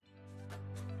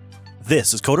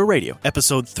This is Coda Radio,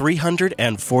 episode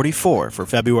 344 for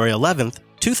February 11th,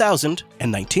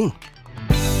 2019.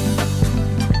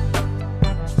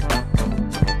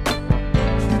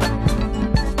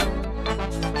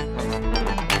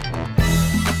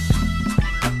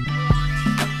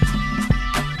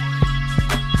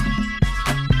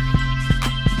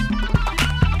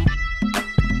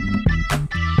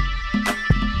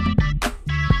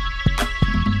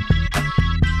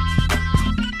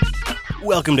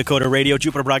 Welcome to Coda Radio,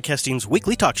 Jupiter Broadcasting's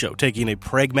weekly talk show, taking a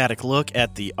pragmatic look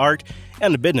at the art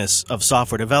and the business of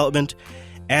software development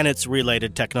and its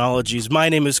related technologies. My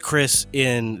name is Chris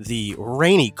in the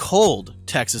rainy, cold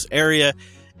Texas area,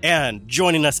 and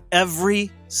joining us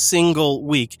every single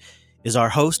week is our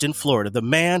host in Florida. The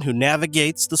man who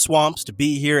navigates the swamps to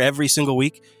be here every single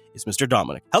week is Mr.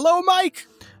 Dominic. Hello, Mike!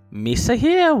 Misa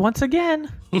here once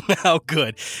again. Oh,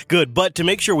 good. But to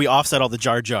make sure we offset all the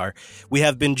jar, we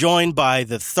have been joined by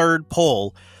the third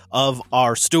pole of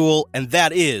our stool, and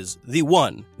that is the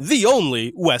one, the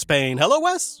only Wes Payne. Hello,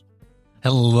 Wes.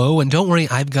 Hello, and don't worry,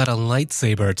 I've got a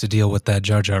lightsaber to deal with that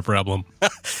Jar Jar problem.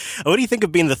 What do you think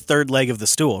of being the third leg of the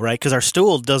stool, right? Because our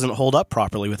stool doesn't hold up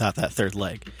properly without that third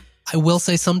leg. I will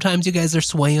say sometimes you guys are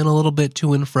swaying a little bit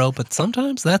to and fro, but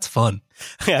sometimes that's fun.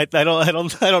 I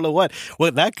don't know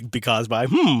what that could be caused by.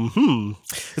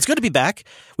 It's good to be back.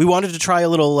 We wanted to try a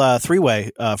little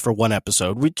three-way for one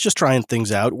episode. We're just trying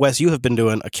things out. Wes, you have been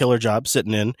doing a killer job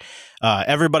sitting in.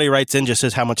 Everybody writes in, just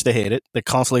says how much they hate it. They're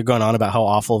constantly going on about how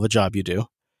awful of a job you do.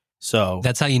 So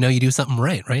that's how you know you do something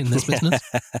right in this business?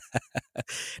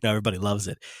 No, everybody loves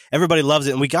it.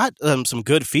 And we got some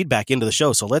good feedback into the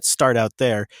show, so let's start out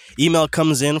there. Email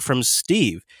comes in from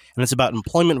Steve, and it's about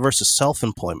employment versus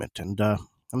self-employment. And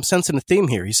I'm sensing a theme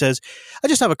here. He says, I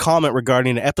just have a comment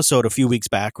regarding an episode a few weeks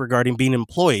back regarding being an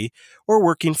employee or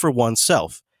working for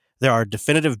oneself. There are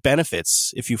definitive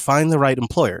benefits if you find the right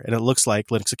employer, and it looks like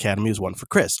Linux Academy is one for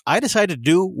Chris. I decided to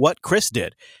do what Chris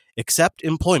did, accept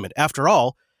employment. After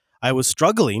all, I was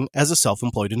struggling as a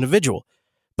self-employed individual,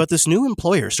 but this new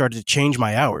employer started to change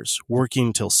my hours,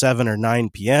 working till 7 or 9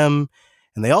 p.m.,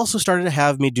 and they also started to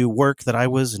have me do work that I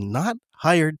was not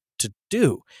hired to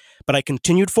do, but I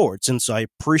continued forward since I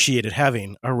appreciated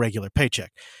having a regular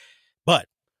paycheck. But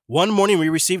one morning we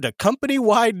received a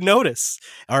company-wide notice.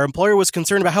 Our employer was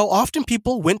concerned about how often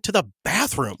people went to the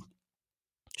bathroom.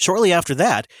 Shortly after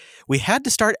that, we had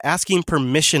to start asking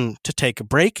permission to take a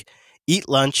break, eat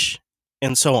lunch,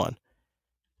 and so on.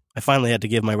 I finally had to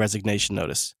give my resignation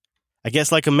notice. I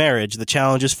guess like a marriage, the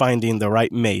challenge is finding the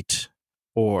right mate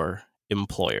or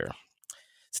employer.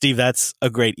 Steve, that's a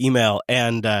great email.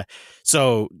 And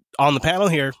so on the panel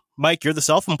here, Mike, you're the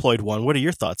self-employed one. What are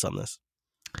your thoughts on this?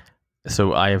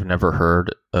 So I have never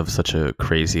heard of such a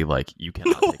crazy, you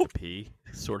cannot take a pee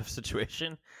sort of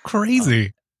situation.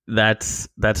 Crazy. That's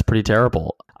pretty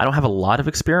terrible. I don't have a lot of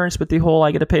experience with the whole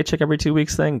I get a paycheck every 2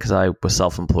 weeks thing because I was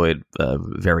self-employed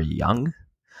very young.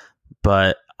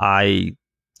 But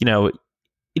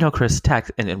Chris,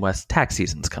 tax and West tax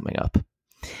season's coming up.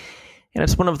 And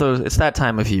it's one of those, it's that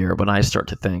time of year when I start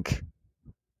to think,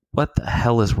 what the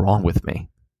hell is wrong with me?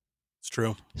 It's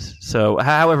true. So,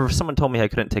 however, if someone told me I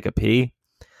couldn't take a pee,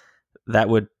 I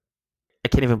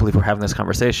can't even believe we're having this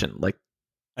conversation.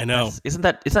 I know. Isn't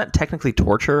that technically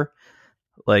torture?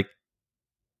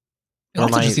 It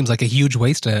also just seems like a huge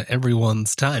waste of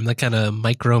everyone's time. That kind of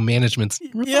micromanagement's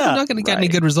not going to get any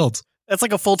good results. That's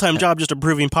like a full-time job just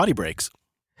approving potty breaks.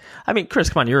 I mean, Chris,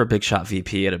 come on, you're a big shot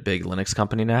VP at a big Linux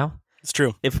company now. It's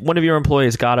true. If one of your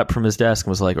employees got up from his desk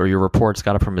and was like, or your reports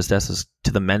got up from his desk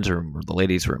to the men's room or the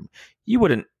ladies' room, you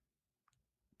wouldn't,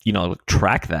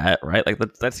 track that, right?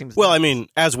 That seems... Well, I mean,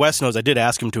 as Wes knows, I did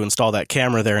ask him to install that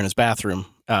camera there in his bathroom,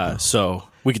 so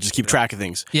we could just keep track of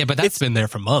things. Yeah, but it's been there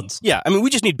for months. Yeah, I mean, we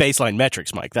just need baseline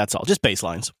metrics, Mike. That's all. Just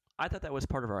baselines. I thought that was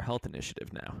part of our health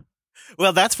initiative now.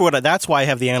 Well, that's why I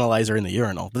have the analyzer in the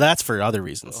urinal, but that's for other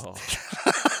reasons.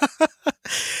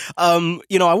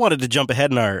 I wanted to jump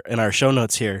ahead in our show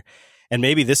notes here, and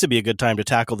maybe this would be a good time to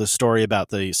tackle this story about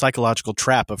the psychological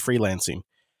trap of freelancing.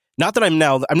 Not that I'm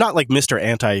not like Mr.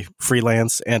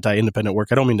 Anti-freelance, anti-independent work.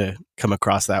 I don't mean to come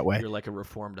across that way. You're like a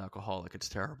reformed alcoholic. It's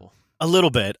terrible. A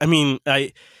little bit. I mean,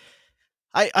 I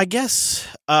guess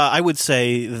I would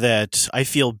say that I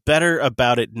feel better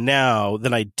about it now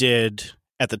than I did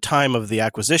at the time of the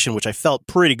acquisition, which I felt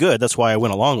pretty good. That's why I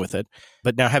went along with it.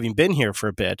 But now having been here for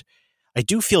a bit, I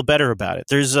do feel better about it.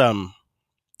 There's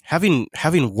having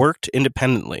worked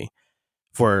independently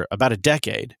for about a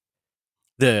decade,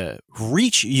 the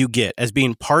reach you get as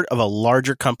being part of a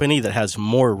larger company that has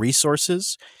more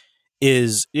resources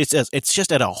it's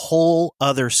just at a whole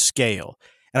other scale.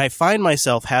 And I find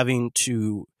myself having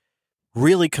to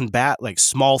really combat like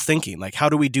small thinking. Like, how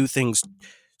do we do things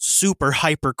super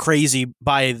hyper crazy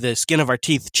by the skin of our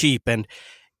teeth cheap? And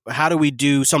how do we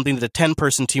do something that a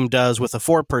 10-person team does with a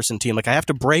 4-person team? Like, I have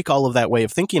to break all of that way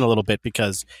of thinking a little bit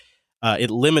because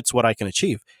it limits what I can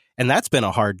achieve. And that's been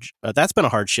a hard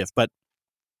shift. But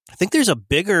I think there's a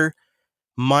bigger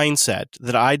mindset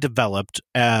that I developed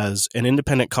as an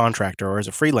independent contractor or as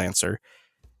a freelancer.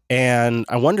 And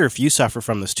I wonder if you suffer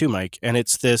from this too, Mike. And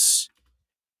it's this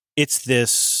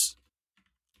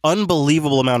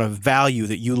unbelievable amount of value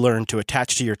that you learn to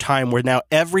attach to your time, where now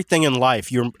everything in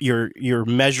life you're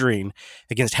measuring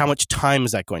against how much time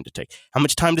is that going to take? How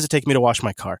much time does it take me to wash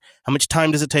my car? How much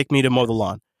time does it take me to mow the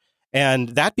lawn? And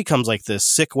that becomes like this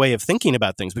sick way of thinking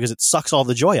about things because it sucks all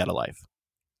the joy out of life.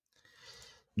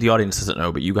 The audience doesn't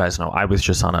know, but you guys know, I was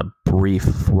just on a brief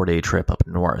 4-day trip up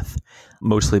north,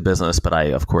 mostly business, but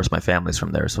of course, my family's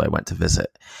from there, so I went to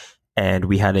visit. And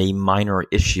we had a minor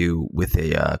issue with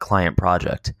a client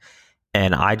project.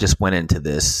 And I just went into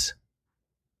this,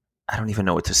 I don't even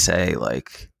know what to say,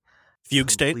 like fugue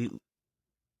state.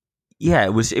 Yeah,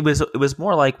 it was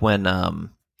more like when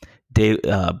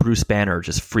Bruce Banner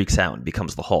just freaks out and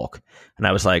becomes the Hulk. And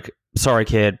I was like, sorry,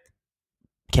 kid,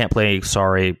 can't play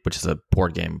Sorry, which is a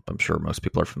board game I'm sure most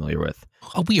people are familiar with.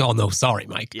 Oh, we all know Sorry,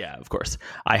 Mike. Yeah, of course.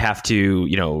 I have to,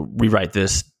 rewrite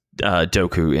this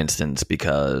Doku instance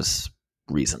because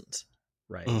reasons,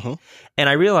 right? Mm-hmm. And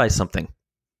I realized something.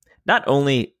 Not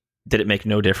only did it make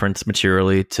no difference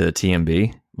materially to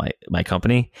TMB, my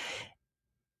company,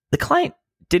 the client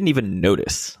didn't even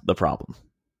notice the problem.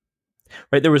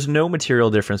 Right? There was no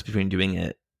material difference between doing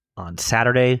it on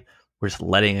Saturday or just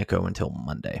letting it go until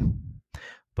Monday.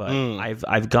 But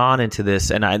I've gone into this,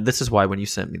 and this is why when you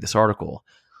sent me this article,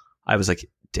 I was like,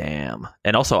 damn.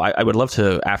 And also, I would love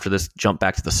to, after this, jump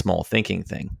back to the small thinking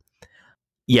thing.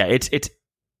 Yeah, it's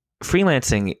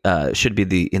freelancing should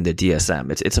be in the DSM.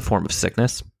 It's a form of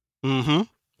sickness. Mm-hmm.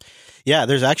 Yeah,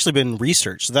 there's actually been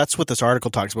research. So that's what this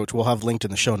article talks about, which we'll have linked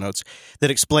in the show notes,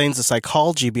 that explains the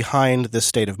psychology behind this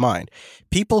state of mind.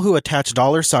 People who attach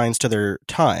dollar signs to their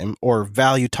time or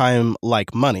value time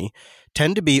like money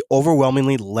tend to be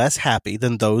overwhelmingly less happy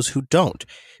than those who don't,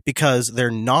 because their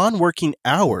non-working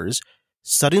hours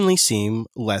suddenly seem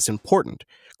less important.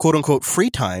 Quote unquote free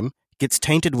time gets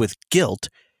tainted with guilt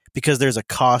because there's a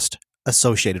cost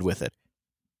associated with it.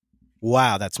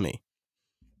 Wow, that's me.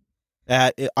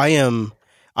 I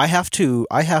have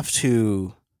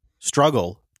to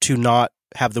struggle to not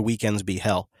have the weekends be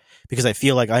hell, because I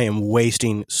feel like I am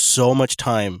wasting so much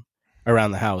time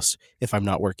around the house if I'm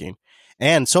not working.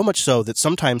 And so much so that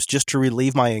sometimes, just to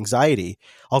relieve my anxiety,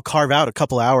 I'll carve out a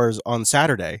couple hours on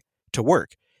Saturday to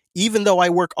work, even though I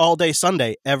work all day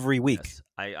Sunday every week. Yes.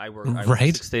 I work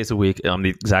 6 days a week. I'm the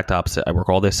exact opposite. I work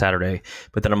all day Saturday,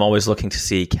 but then I'm always looking to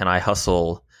see, can I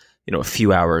hustle, a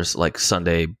few hours like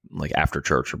Sunday, like after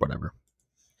church or whatever.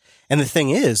 And the thing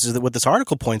is that what this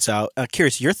article points out,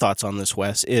 curious your thoughts on this,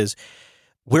 Wes, is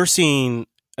we're seeing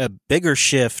a bigger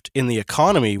shift in the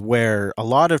economy where a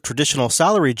lot of traditional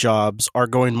salary jobs are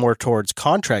going more towards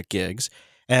contract gigs,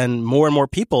 and more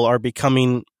people are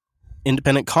becoming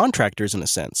independent contractors in a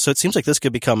sense. So it seems like this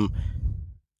could become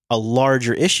a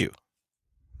larger issue.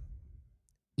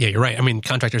 Yeah, you're right. I mean,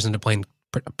 contractors end up playing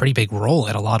a pretty big role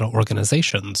at a lot of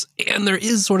organizations. And there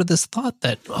is sort of this thought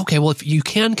that, okay, well, if you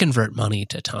can convert money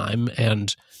to time,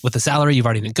 and with the salary you've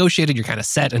already negotiated, you're kind of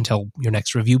set until your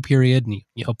next review period, and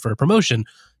you hope for a promotion.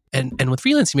 And with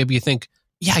freelancing, maybe you think,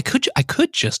 yeah, I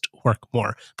could just work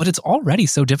more, but it's already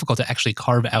so difficult to actually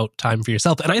carve out time for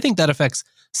yourself. And I think that affects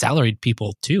salaried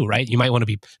people too, right? You might want to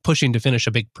be pushing to finish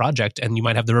a big project, and you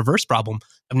might have the reverse problem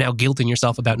of now guilting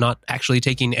yourself about not actually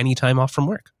taking any time off from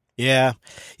work. Yeah,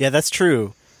 that's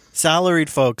true. Salaried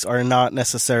folks are not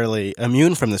necessarily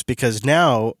immune from this, because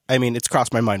now, I mean, it's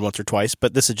crossed my mind once or twice,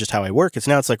 but this is just how I work. It's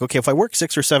like, okay, if I work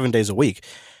 6 or 7 days a week,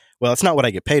 well, it's not what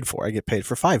I get paid for. I get paid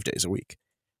for 5 days a week.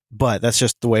 But that's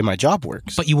just the way my job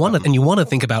works. But you want to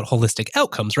think about holistic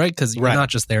outcomes, right? Because you're not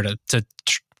just there to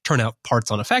turn out parts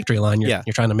on a factory line. You're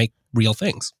trying to make real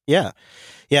things. Yeah,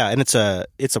 and it's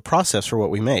a process for what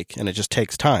we make, and it just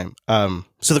takes time.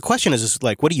 So the question is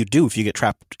like, what do you do if you get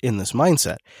trapped in this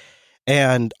mindset?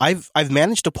 And I've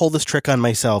managed to pull this trick on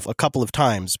myself a couple of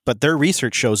times, but their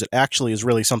research shows it actually is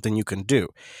really something you can do.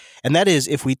 And that is,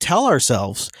 if we tell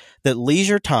ourselves that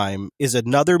leisure time is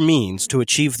another means to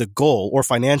achieve the goal or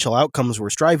financial outcomes we're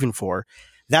striving for,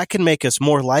 that can make us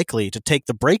more likely to take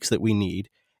the breaks that we need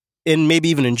and maybe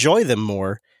even enjoy them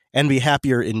more and be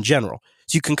happier in general.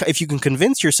 So if you can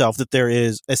convince yourself that there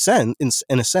is in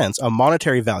a sense, a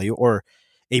monetary value or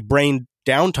a brain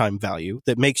downtime value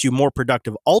that makes you more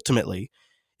productive ultimately,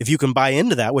 if you can buy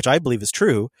into that, which I believe is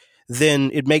true,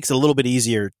 then it makes it a little bit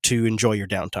easier to enjoy your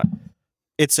downtime.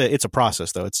 It's a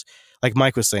process, though. It's like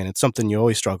Mike was saying, it's something you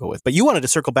always struggle with. But you wanted to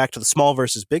circle back to the small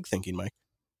versus big thinking, Mike.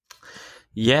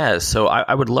 Yeah, so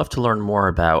I would love to learn more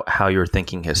about how your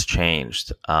thinking has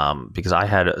changed, because I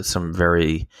had some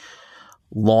very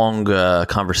long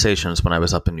conversations when I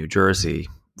was up in New Jersey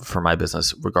for my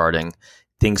business regarding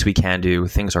things we can do,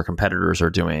 things our competitors are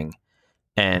doing,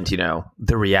 and, you know,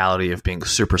 the reality of being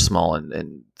super small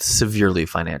and severely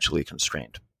financially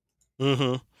constrained.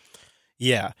 Mm-hmm.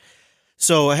 Yeah.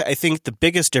 So I think the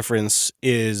biggest difference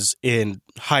is in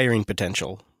hiring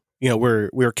potential. You know, we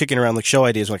were kicking around like show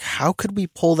ideas, like how could we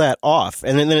pull that off?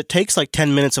 And then it takes like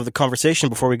 10 minutes of the conversation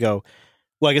before we go,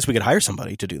 well, I guess we could hire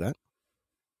somebody to do that.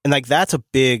 And like that's a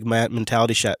big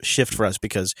mentality shift for us,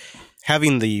 because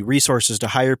having the resources to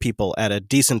hire people at a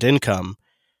decent income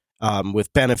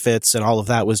with benefits and all of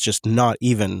that was just not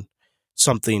even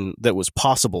something that was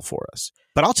possible for us.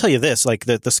 But I'll tell you this, like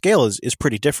the scale is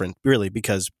pretty different, really,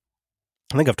 because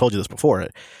I think I've told you this before.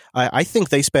 I think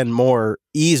they spend more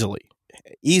easily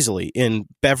in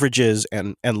beverages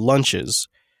and lunches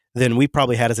than we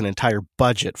probably had as an entire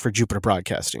budget for Jupiter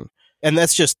Broadcasting. And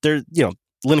that's just,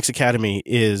 Linux Academy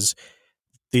is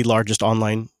the largest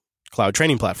online cloud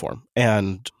training platform.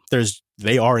 And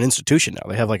they are an institution now.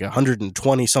 They have like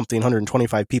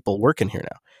 125 people working here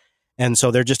now. And so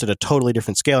they're just at a totally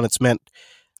different scale. And it's meant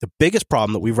the biggest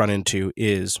problem that we've run into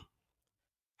is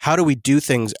how do we do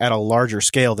things at a larger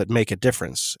scale that make a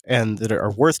difference and that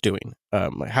are worth doing?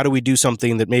 How do we do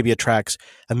something that maybe attracts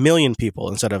 1 million people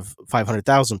instead of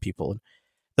 500,000 people? And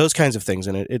those kinds of things.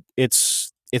 And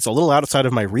it's a little outside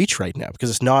of my reach right now, because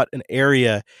it's not an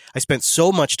area I spent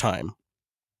so much time,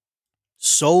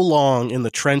 so long in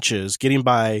the trenches getting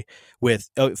by with.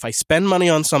 If I spend money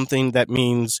on something, that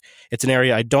means it's an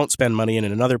area I don't spend money in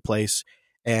another place.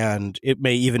 And it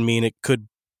may even mean it could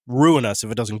ruin us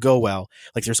if it doesn't go well.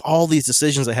 Like there's all these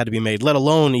decisions that had to be made, let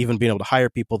alone even being able to hire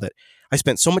people, that I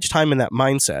spent so much time in that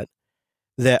mindset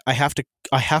that I have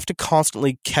to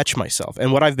constantly catch myself.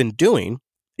 And what I've been doing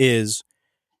is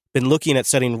been looking at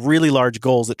setting really large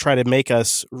goals that try to make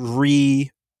us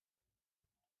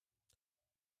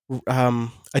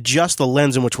adjust the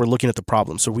lens in which we're looking at the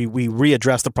problem. So we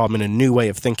readdress the problem in a new way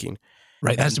of thinking.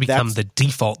 Right. That has to become the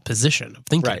default position of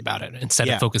thinking about it instead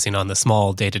of focusing on the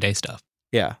small day-to-day stuff.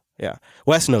 Yeah. Yeah.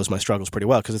 Wes knows my struggles pretty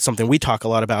well, because it's something we talk a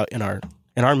lot about in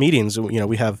our meetings. You know,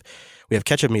 we have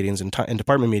catch-up meetings and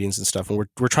department meetings and stuff. And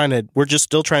we're just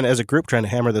still trying to, as a group, trying to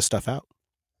hammer this stuff out.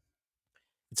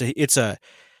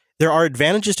 There are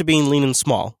advantages to being lean and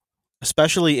small,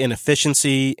 especially in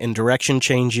efficiency and direction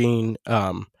changing.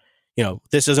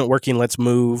 This isn't working, let's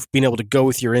move, being able to go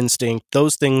with your instinct.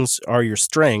 Those things are your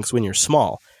strengths when you're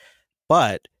small.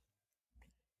 But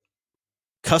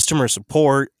customer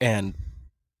support and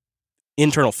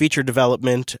internal feature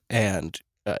development and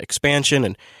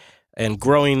expansion and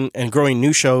growing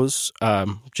new shows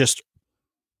just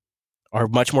are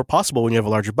much more possible when you have a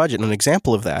larger budget. And an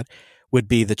example of that would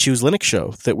be the Choose Linux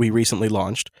show that we recently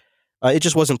launched. It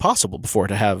just wasn't possible before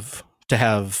to have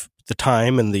the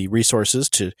time and the resources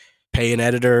to pay an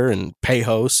editor and pay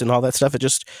hosts and all that stuff.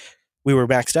 We were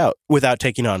maxed out without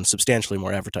taking on substantially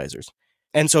more advertisers.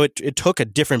 And so it took a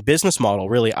different business model,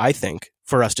 really, I think,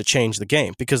 for us to change the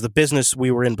game, because the business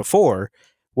we were in before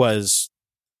was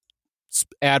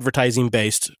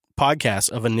advertising-based podcasts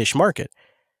of a niche market.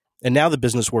 And now the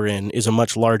business we're in is a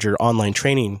much larger online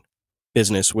training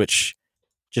business, which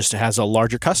just has a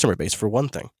larger customer base, for one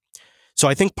thing. So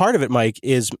I think part of it, Mike,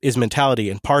 is mentality,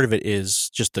 and part of it is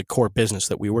just the core business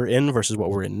that we were in versus what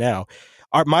we're in now.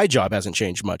 My job hasn't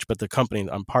changed much, but the company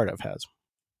I'm part of has.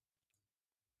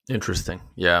 Interesting.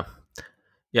 Yeah.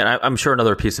 Yeah. I'm sure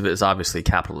another piece of it is obviously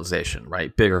capitalization,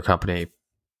 right? Bigger company.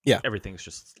 Yeah. Everything's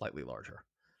just slightly larger,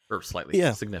 or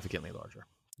significantly larger.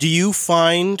 Do you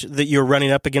find that you're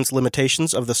running up against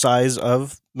limitations of the size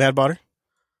of Mad Botter?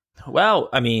 Well,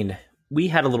 I mean, we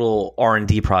had a little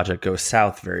R&D project go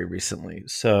south very recently.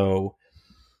 So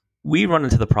we run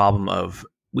into the problem of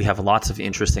we have lots of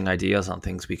interesting ideas on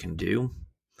things we can do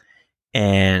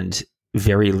and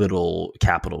very little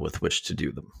capital with which to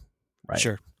do them. Right.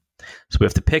 Sure. So we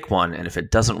have to pick one. And if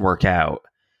it doesn't work out,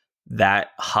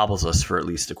 that hobbles us for at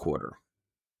least a quarter.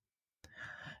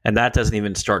 And that doesn't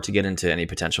even start to get into any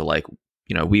potential, like,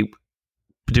 we've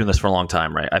been doing this for a long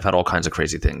time, right? I've had all kinds of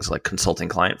crazy things, like consulting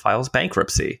client files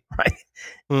bankruptcy, right?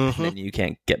 Mm-hmm. And then you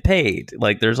can't get paid.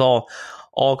 Like there's all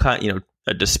kind,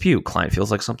 a dispute. Client feels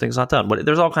like something's not done. But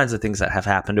there's all kinds of things that have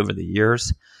happened over the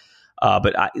years.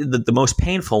 But the most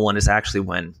painful one is actually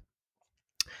when,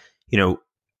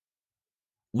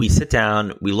 we sit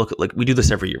down, we look at, like, we do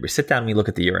this every year. We sit down and we look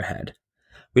at the year ahead.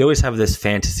 We always have this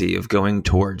fantasy of going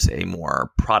towards a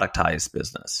more productized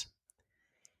business.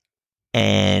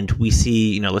 And we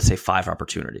see, let's say 5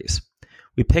 opportunities.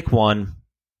 We pick one,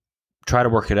 try to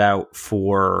work it out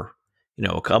for,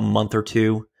 a month or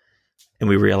two, and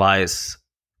we realize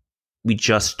we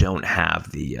just don't have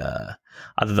the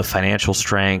either the financial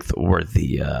strength or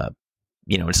the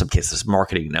in some cases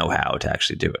marketing know-how to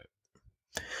actually do it,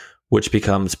 which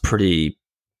becomes pretty,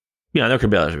 there could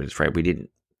be other reasons, right? We didn't.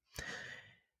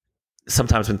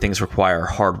 Sometimes when things require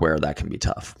hardware, that can be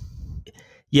tough.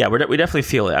 Yeah, we definitely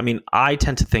feel it. I mean, I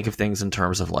tend to think of things in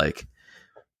terms of like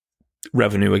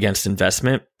revenue against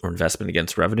investment or investment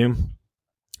against revenue.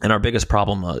 And our biggest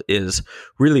problem is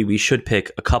really we should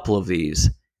pick a couple of these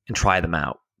and try them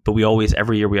out. But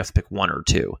every year we have to pick 1 or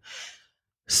 2.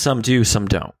 Some do, some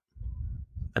don't.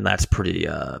 And that's pretty,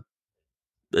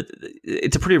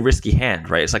 it's a pretty risky hand,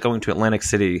 right? It's like going to Atlantic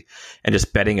City and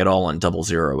just betting it all on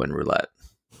 00 and roulette.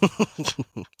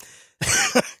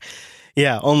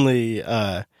 Yeah, only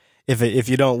if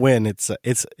you don't win,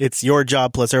 it's your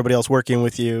job plus everybody else working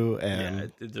with you,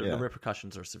 and the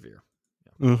repercussions are severe.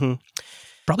 Yeah. Mm-hmm.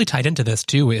 Probably tied into this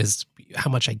too is how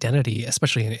much identity,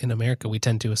 especially in America, we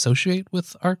tend to associate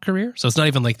with our career. So it's not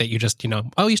even like that you just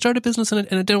you started a business and it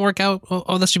didn't work out.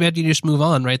 Oh, that's too bad. You just move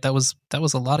on, right? That was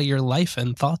a lot of your life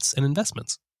and thoughts and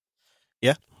investments.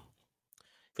 Yeah.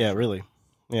 Yeah, really.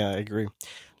 Yeah, I agree.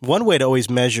 One way to always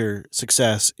measure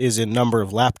success is in number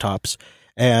of laptops.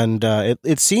 And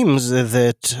it seems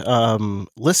that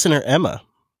listener Emma,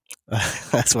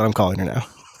 that's what I'm calling her now,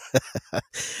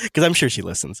 because I'm sure she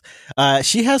listens.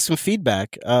 She has some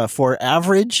feedback for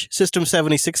average System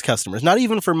 76 customers, not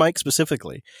even for Mike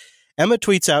specifically. Emma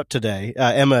tweets out today,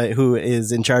 Emma, who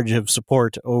is in charge of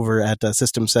support over at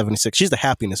System 76. She's the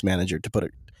happiness manager, to put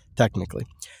it technically.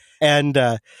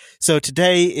 And so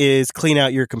today is Clean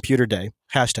Out Your Computer Day,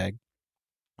 hashtag.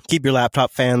 Keep your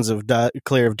laptop fans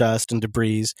clear of dust and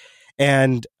debris.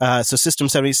 And so System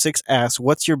 76 asks,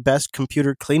 what's your best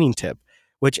computer cleaning tip?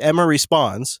 Which Emma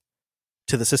responds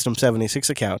to the System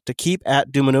 76 account to keep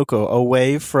 @Dominuco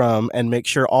away from and make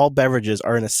sure all beverages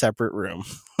are in a separate room.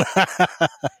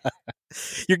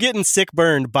 You're getting sick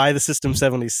burned by the System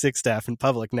 76 staff in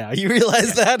public now. You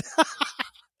realize that?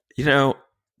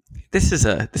 This is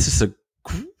a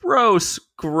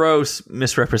gross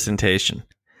misrepresentation.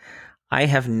 I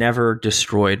have never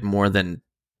destroyed more than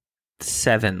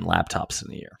 7 laptops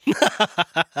in a year.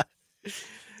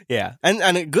 Yeah,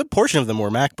 and a good portion of them were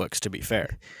MacBooks, to be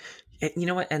fair. You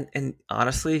know what? And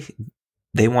honestly,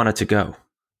 they wanted to go.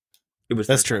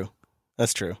 That's true. I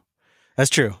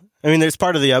mean, it's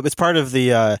part of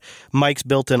the Mike's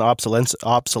built-in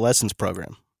obsolescence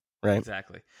program. Right.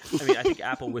 Exactly. I mean, I think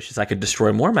Apple wishes I could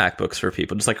destroy more MacBooks for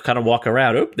people. Just like kind of walk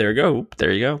around. Oh, there you go.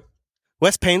 There you go.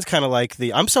 Wes Payne's kind of like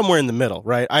I'm somewhere in the middle,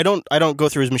 right? I don't go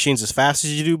through his machines as fast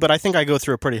as you do, but I think I go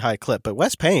through a pretty high clip. But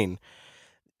Wes Payne,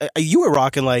 you were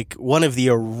rocking like one of the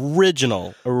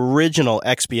original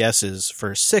XPSs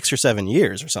for 6 or 7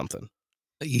 years or something.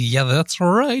 Yeah, that's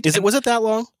right. Was it that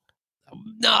long?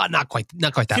 No, not quite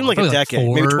that long. It seemed like a decade,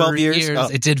 maybe 12 years. Oh.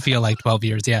 It did feel like 12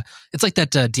 years, yeah. It's like that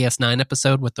DS9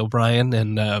 episode with O'Brien,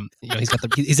 and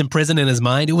he's in prison in his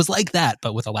mind. It was like that,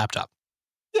 but with a laptop.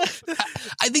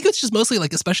 I think it's just mostly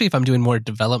like, especially if I'm doing more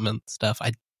development stuff,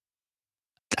 I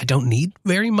don't need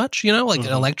very much, an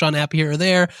Electron app here or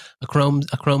there, a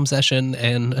Chrome session,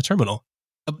 and a terminal.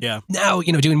 Yeah. Now,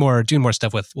 doing more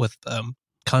stuff with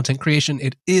content creation,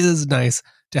 it is nice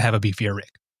to have a beefier rig.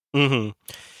 Mm-hmm.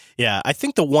 Yeah, I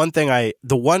think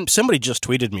somebody just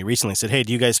tweeted me recently, said, hey,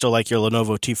 do you guys still like your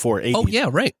Lenovo T480? Oh, yeah,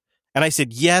 right. And I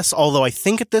said, yes, although I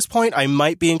think at this point I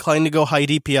might be inclined to go high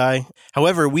DPI.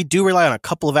 However, we do rely on a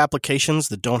couple of applications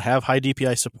that don't have high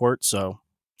DPI support, so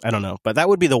I don't know. But that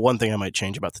would be the one thing I might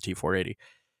change about the T480.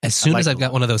 As soon as I've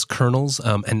got one of those kernels,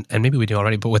 and maybe we do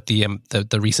already, but with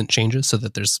the recent changes so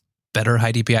that there's better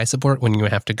high DPI support when you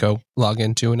have to go log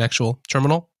into an actual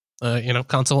terminal,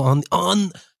 console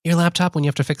on your laptop when you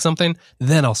have to fix something,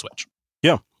 then I'll switch.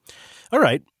 Yeah. All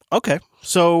right. Okay.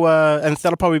 So, and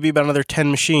that'll probably be about another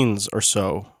 10 machines or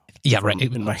so. Yeah, right.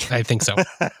 I think so.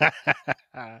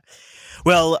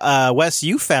 Well, Wes,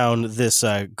 you found this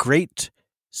great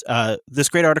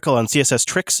article on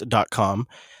CSStricks.com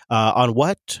on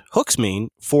what hooks mean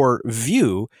for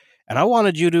Vue, and I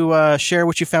wanted you to share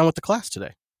what you found with the class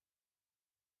today.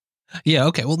 Yeah,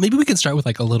 okay. Well, maybe we can start with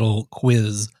like a little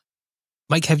quiz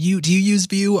Mike, do you use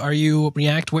Vue? Are you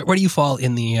React? Where do you fall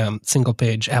in the single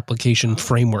page application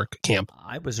framework camp?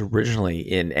 I was originally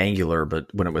in Angular,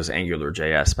 but when it was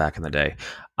AngularJS back in the day,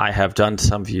 I have done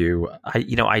some Vue.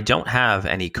 I don't have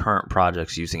any current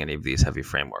projects using any of these heavy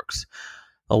frameworks.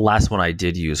 The last one I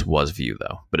did use was Vue,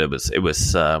 though, but it was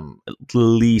at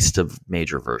least a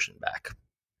major version back.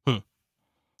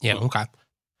 Yeah. Okay.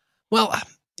 Well,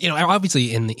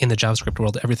 obviously in the JavaScript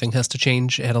world, everything has to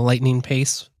change at a lightning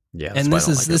pace. Yeah, and this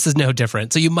is no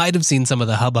different. So you might have seen some of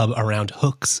the hubbub around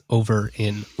hooks over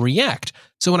in React.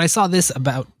 So when I saw this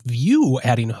about Vue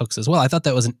adding hooks as well, I thought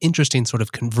that was an interesting sort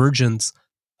of convergence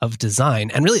of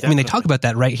design. And really, they talk about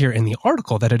that right here in the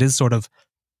article, that it is sort of,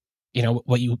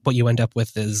 what you end up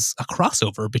with is a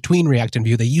crossover between React and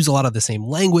Vue. They use a lot of the same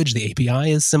language. The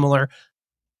API is similar.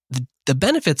 The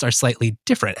benefits are slightly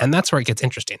different, and that's where it gets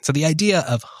interesting. So the idea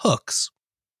of hooks,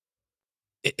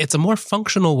 it's a more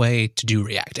functional way to do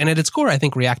React. And at its core, I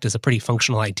think React is a pretty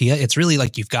functional idea. It's really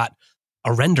like you've got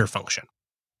a render function.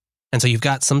 And so you've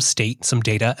got some state, some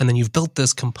data, and then you've built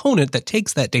this component that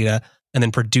takes that data and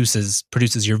then produces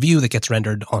your view that gets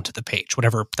rendered onto the page,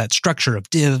 whatever that structure of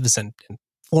divs and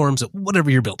forms,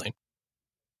 whatever you're building.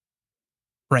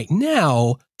 Right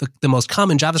now, the most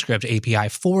common JavaScript API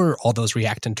for all those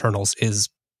React internals is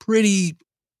pretty,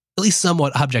 at least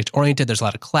somewhat object-oriented. There's a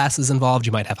lot of classes involved.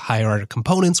 You might have hierarchical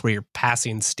components where you're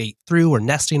passing state through or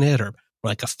nesting it, or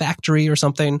like a factory or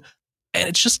something. And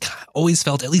it's just always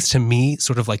felt, at least to me,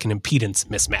 sort of like an impedance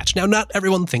mismatch. Now, not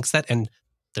everyone thinks that, and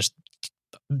there's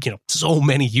so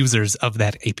many users of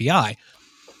that API.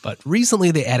 But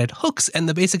recently they added hooks, and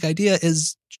the basic idea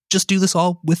is just do this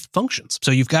all with functions.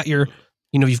 So you've got your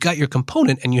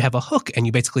component, and you have a hook, and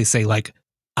you basically say, like,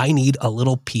 I need a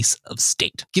little piece of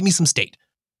state. Give me some state.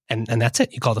 And that's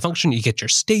it. You call the function, you get your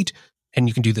state, and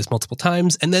you can do this multiple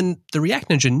times. And then the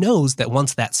React engine knows that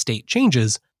once that state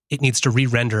changes, it needs to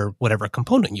re-render whatever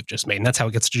component you've just made. And that's how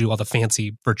it gets to do all the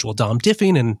fancy virtual DOM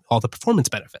diffing and all the performance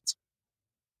benefits.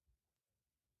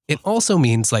 It also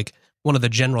means, like, one of the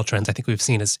general trends I think we've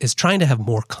seen is trying to have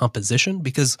more composition,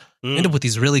 because you end up with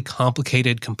these really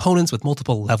complicated components with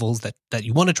multiple levels that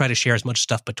you want to try to share as much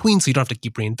stuff between, so you don't have to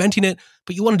keep reinventing it,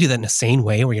 but you want to do that in a sane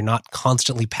way where you're not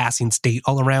constantly passing state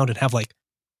all around and have like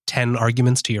 10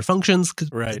 arguments to your functions,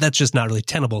 because that's just not really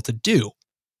tenable to do.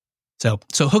 So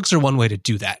hooks are one way to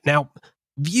do that. Now,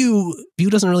 Vue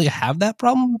doesn't really have that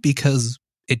problem because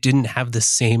it didn't have the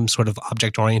same sort of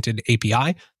object-oriented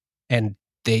API, and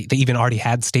they even already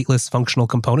had stateless functional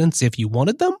components if you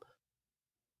wanted them.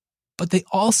 But they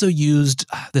also used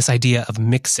this idea of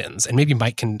mixins, and maybe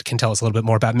Mike can tell us a little bit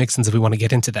more about mixins if we want to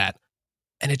get into that.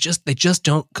 And they just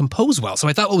don't compose well. So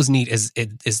I thought what was neat is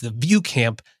the Vue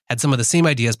camp had some of the same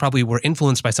ideas, probably were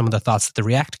influenced by some of the thoughts that the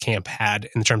React camp had,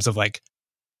 in terms of like,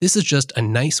 this is just a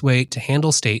nice way to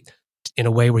handle state in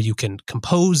a way where you can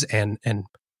compose and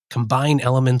combine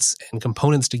elements and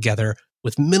components together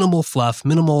with minimal fluff,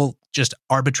 minimal just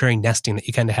arbitrary nesting that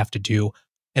you kind of have to do,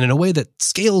 and in a way that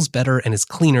scales better and is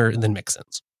cleaner than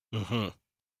mixins. Mm-hmm.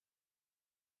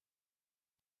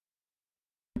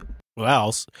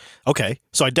 Wow. Okay.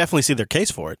 So I definitely see their case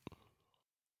for it.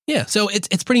 Yeah. So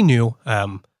it's pretty new.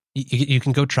 You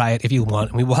can go try it if you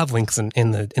want. And we will have links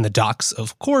in the docs,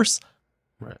 of course.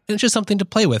 Right. And it's just something to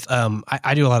play with.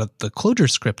 I do a lot of the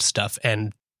ClojureScript stuff,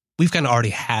 and we've kind of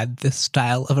already had this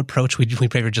style of approach. We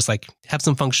probably just like have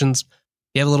some functions.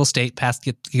 You have a little state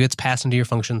gets passed into your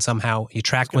function somehow. You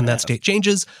track when that state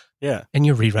changes, and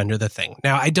you re-render the thing.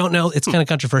 Now, I don't know. It's kind of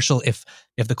controversial if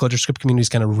the ClojureScript community is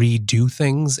going to redo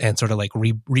things and sort of like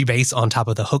rebase on top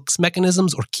of the hooks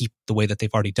mechanisms, or keep the way that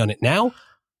they've already done it now.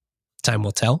 Time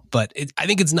will tell. But I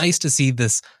think it's nice to see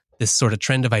this sort of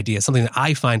trend of ideas, something that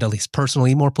I find, at least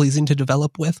personally, more pleasing to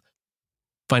develop with,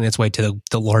 find its way to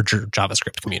the larger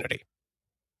JavaScript community.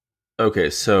 Okay,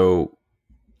 so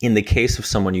in the case of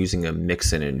someone using a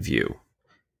mixin in Vue,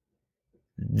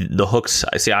 the hooks,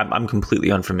 I'm completely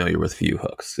unfamiliar with Vue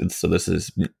hooks. So this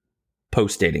is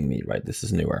post-dating me, right? This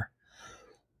is newer.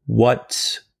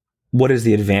 What is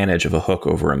the advantage of a hook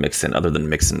over a mixin, other than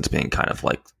mixins being kind of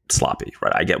like sloppy,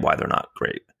 right? I get why they're not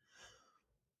great.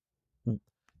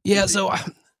 Yeah, so...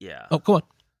 yeah. Oh, go on.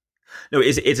 No,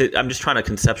 is it, I'm just trying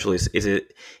to conceptualize, is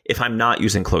it, if I'm not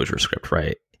using ClojureScript,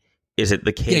 right? Is it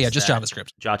the case? Yeah, just JavaScript.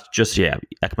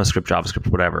 ECMAScript, JavaScript,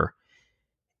 whatever.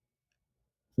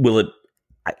 Will it,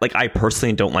 like, I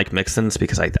personally don't like mixins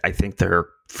because I think they're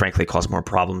frankly cause more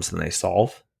problems than they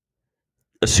solve.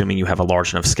 Assuming you have a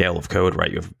large enough scale of code,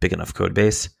 right? You have a big enough code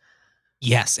base.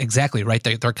 Yes, exactly. Right.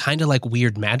 They're kind of like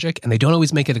weird magic, and they don't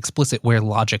always make it explicit where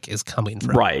logic is coming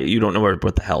from. Right. You don't know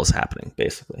what the hell is happening,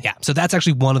 basically. Yeah. So that's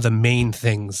actually one of the main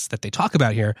things that they talk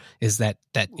about here is that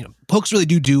hooks really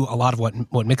do a lot of what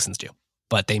mixins do,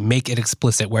 but they make it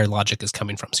explicit where logic is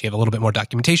coming from. So you have a little bit more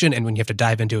documentation, and when you have to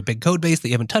dive into a big code base that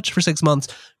you haven't touched for 6 months,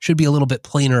 should be a little bit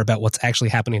plainer about what's actually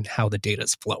happening and how the data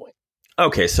is flowing.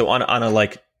 Okay. So on a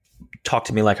like, talk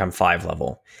to me like I'm 5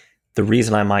 level. The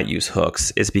reason I might use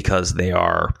hooks is because they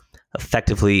are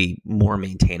effectively more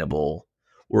maintainable,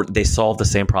 or they solve the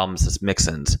same problems as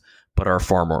mixins, but are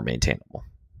far more maintainable.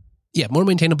 Yeah, more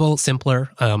maintainable,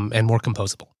 simpler, and more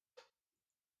composable.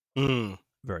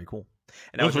 Very cool.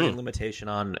 And now is there any limitation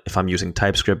on if I'm using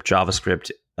TypeScript,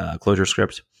 JavaScript,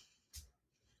 ClojureScript?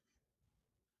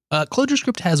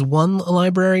 ClojureScript has one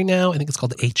library now. I think it's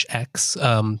called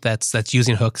HX. That's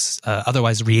using hooks.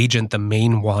 Otherwise, Reagent, the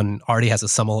main one, already has a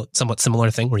somewhat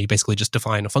similar thing where you basically just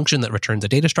define a function that returns a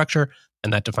data structure,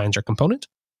 and that defines your component.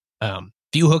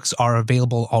 Vue hooks are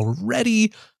available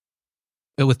already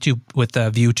with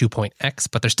Vue 2.x,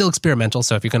 but they're still experimental.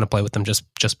 So if you're going to play with them, just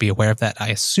be aware of that. I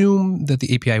assume that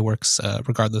the API works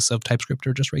regardless of TypeScript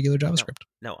or just regular JavaScript.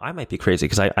 No, I might be crazy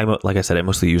because I like I said, I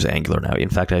mostly use Angular now. In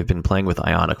fact, I've been playing with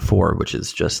Ionic 4, which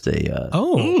is just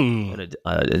an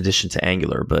addition to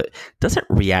Angular. But doesn't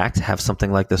React have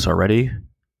something like this already?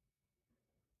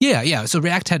 Yeah. So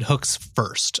React had hooks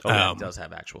first. It does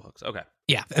have actual hooks. Okay.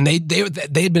 Yeah, and they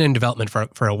had been in development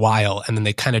for a while, and then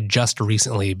they kind of just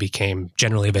recently became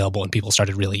generally available, and people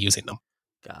started really using them.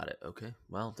 Got it. Okay.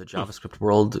 Well, the JavaScript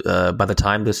world, by the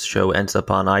time this show ends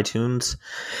up on iTunes,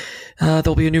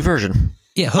 there'll be a new version.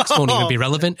 Yeah, hooks won't even be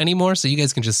relevant anymore, so you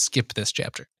guys can just skip this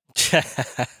chapter.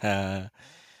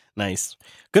 Nice.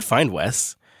 Good find,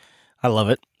 Wes. I love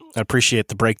it. I appreciate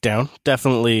the breakdown.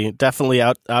 Definitely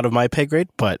out of my pay grade,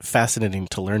 but fascinating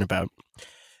to learn about.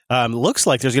 Looks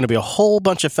like there's going to be a whole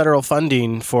bunch of federal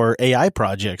funding for AI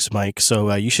projects, Mike.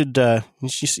 So you should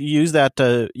use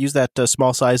that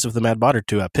small size of the Mad Botter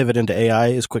to pivot into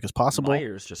AI as quick as possible. My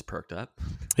ears just perked up.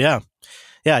 Yeah.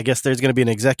 I guess there's going to be an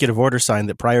executive order signed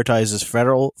that prioritizes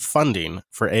federal funding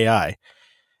for AI,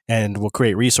 and will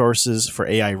create resources for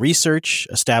AI research,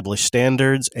 establish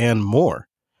standards, and more.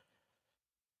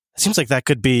 It seems like that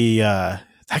could be a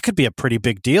pretty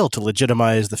big deal to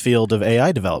legitimize the field of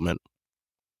AI development.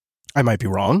 I might be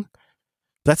wrong.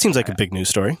 That seems like a big news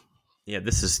story. Yeah,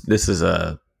 this is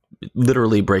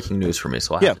literally breaking news for me,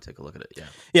 so I have to take a look at it.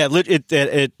 Yeah,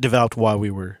 it developed while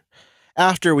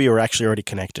after we were actually already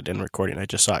connected and recording. I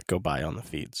just saw it go by on the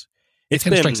feeds. It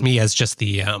kind of strikes me as just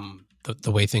the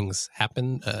way things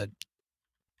happen,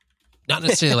 not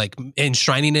necessarily like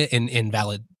enshrining it in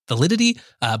validity,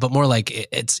 but more like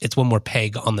it's one more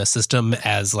peg on the system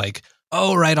as like,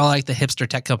 oh, right, all like the hipster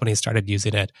tech companies started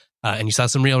using it, and you saw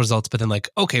some real results, but then like,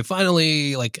 okay,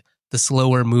 finally, like the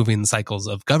slower moving cycles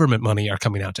of government money are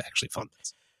coming out to actually fund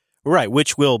this. Right,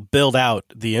 which will build out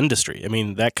the industry. I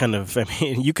mean,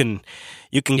 you can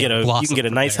get a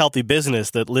nice healthy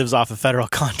business that lives off of federal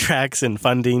contracts and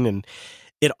funding, and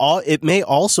it may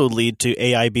also lead to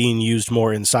AI being used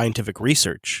more in scientific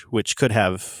research, which could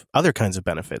have other kinds of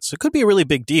benefits. It could be a really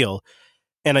big deal,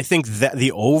 and I think that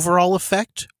the overall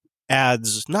effect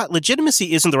adds, not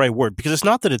legitimacy isn't the right word, because it's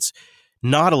not that it's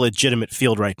not a legitimate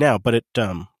field right now, but it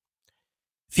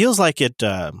feels like it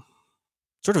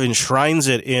sort of enshrines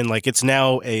it in, like it's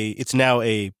now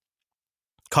a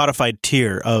codified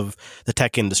tier of the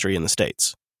tech industry in the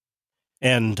States.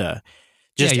 And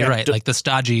you're right. Like the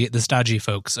stodgy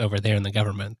folks over there in the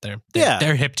government,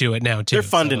 they're hip to it now too. They're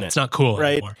funding it. It's not cool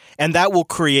anymore. And that will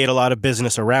create a lot of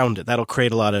business around it. That'll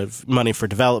create a lot of money for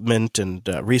development and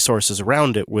resources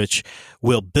around it, which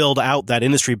will build out that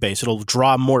industry base. It'll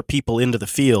draw more people into the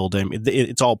field. I mean,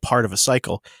 it's all part of a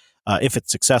cycle, if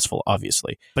it's successful,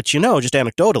 obviously. But just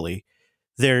anecdotally,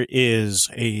 there is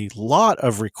a lot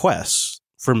of requests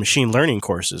for machine learning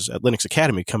courses at Linux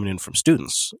Academy coming in from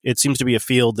students. It seems to be a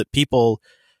field that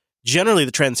generally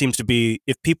the trend seems to be,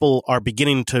 if people are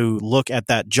beginning to look at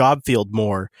that job field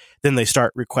more, then they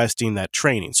start requesting that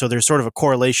training. So there's sort of a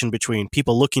correlation between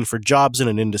people looking for jobs in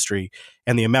an industry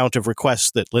and the amount of requests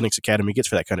that Linux Academy gets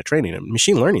for that kind of training. And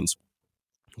machine learning's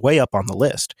way up on the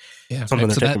list. Yeah,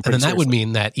 and then that would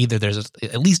mean that either there's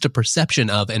at least a perception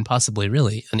of, and possibly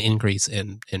really an increase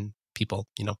in people,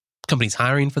 companies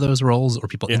hiring for those roles, or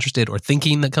people interested or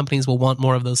thinking that companies will want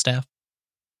more of those staff.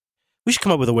 We should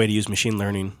come up with a way to use machine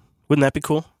learning. Wouldn't that be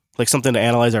cool? Like something to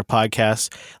analyze our podcasts,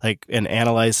 and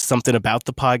analyze something about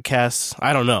the podcasts.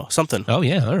 I don't know, something. Oh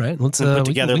yeah, all right. Let's put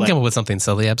together. We can come up with something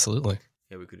silly. Absolutely.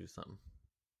 Yeah, we could do something.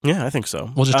 Yeah, I think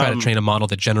so. We'll just try to train a model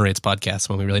that generates podcasts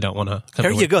when we really don't want to.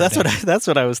 There you go. That's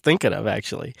what I was thinking of,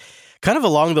 actually. Kind of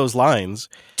along those lines,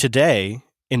 today,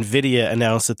 NVIDIA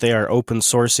announced that they are open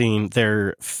sourcing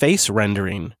their face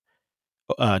rendering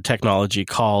technology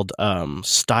called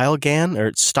StyleGAN,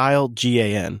 or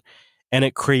StyleGAN, and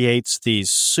it creates these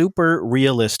super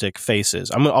realistic faces.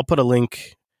 I'll put a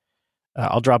link.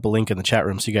 I'll drop a link in the chat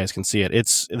room so you guys can see it.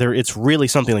 It's really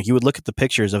something. Like, you would look at the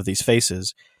pictures of these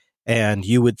faces, and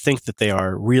you would think that they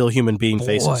are real human being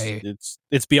faces.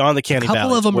 It's beyond the canny valley. A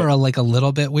couple of them are like a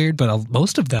little bit weird, but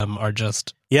most of them are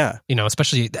just,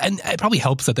 especially, and it probably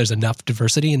helps that there's enough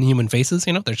diversity in the human faces.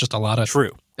 There's just a lot of,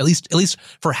 true. At least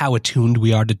for how attuned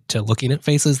we are to looking at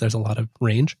faces, there's a lot of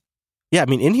range. Yeah, I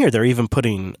mean, in here they're even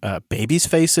putting babies'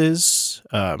 faces.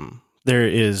 There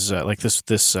is like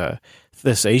this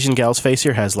Asian gal's face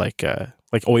here has like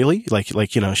oily,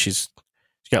 she's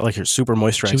got like her super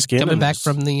moisturized skin. Coming back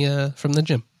from the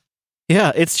gym.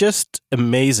 Yeah, it's just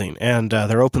amazing, and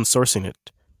they're open sourcing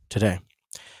it today.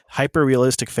 Hyper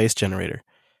realistic face generator.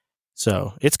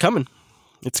 So it's coming.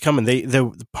 It's coming.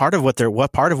 The part of what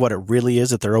it really is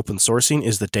that they're open sourcing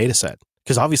is the data set,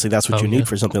 because obviously that's what you need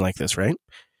for something like this, right?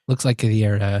 Looks like the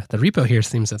repo here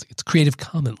seems that it's Creative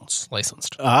Commons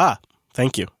licensed.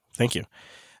 Thank you.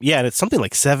 Yeah, and it's something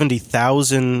like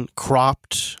 70,000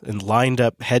 cropped and lined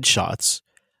up headshots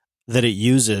that it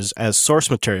uses as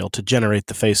source material to generate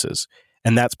the faces.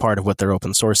 And that's part of what they're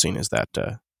open sourcing, is that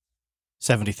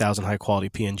 70,000 high quality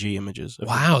PNG images.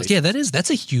 Wow. Yeah,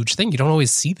 that's a huge thing. You don't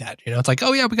always see that. It's like,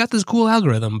 oh yeah, we got this cool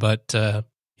algorithm, but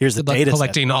here's the data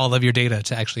collecting set. all of your data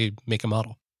to actually make a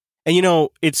model. And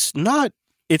it's not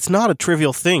a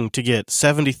trivial thing to get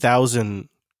 70,000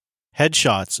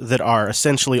 headshots that are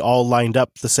essentially all lined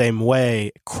up the same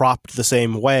way, cropped the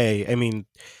same way. I mean,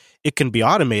 it can be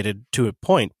automated to a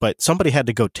point, but somebody had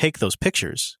to go take those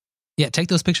pictures. Yeah, take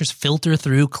those pictures, filter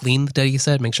through, clean the data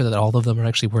set, make sure that all of them are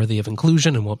actually worthy of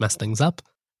inclusion and won't mess things up.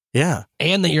 Yeah.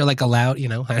 And that you're like allowed,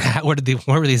 where were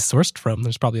these sourced from?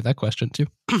 There's probably that question too.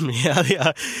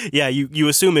 Yeah. You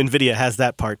assume NVIDIA has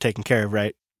that part taken care of,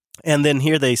 right? And then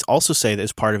here they also say that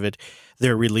as part of it,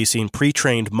 they're releasing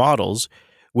pre-trained models,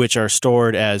 which are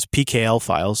stored as PKL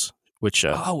files, which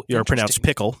are pronounced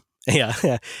pickle.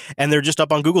 Yeah. And they're just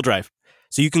up on Google Drive.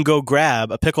 So you can go grab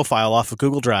a pickle file off of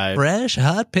Google Drive. Fresh,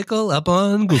 hot pickle up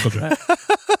on Google Drive.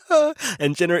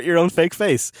 And generate your own fake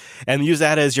face. And use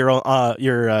that as your own,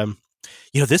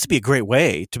 this would be a great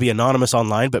way to be anonymous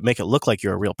online, but make it look like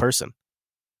you're a real person.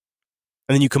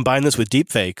 And then you combine this with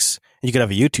deepfakes, and you could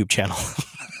have a YouTube channel.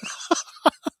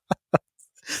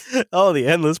 Oh, the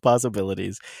endless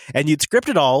possibilities. And you'd script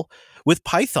it all with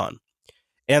Python.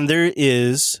 And there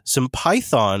is some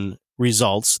Python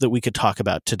results that we could talk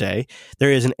about today.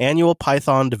 There is an annual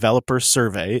Python developer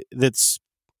survey that's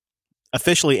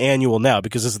officially annual now,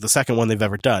 because this is the second one they've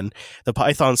ever done. The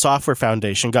Python Software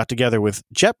Foundation got together with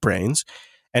JetBrains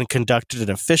and conducted an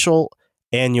official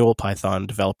annual Python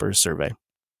developer survey.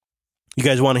 You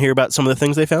guys want to hear about some of the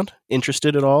things they found?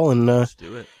 Interested at all in Let's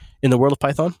do it. In the world of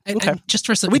Python? Okay. And just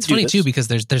for some, it's funny too, because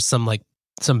there's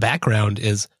some background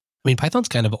is, Python's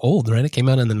kind of old, right? It came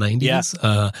out in the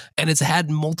 90s, and it's had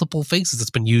multiple faces.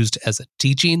 It's been used as a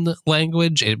teaching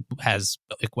language. It has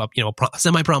a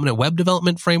semi-prominent web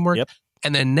development framework. Yep.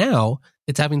 And then now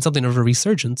it's having something of a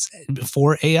resurgence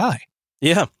for AI.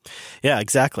 Yeah,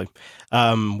 exactly.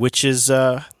 Which is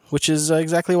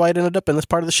exactly why it ended up in this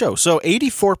part of the show. So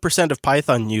 84% of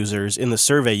Python users in the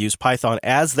survey use Python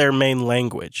as their main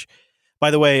language.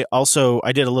 By the way, also,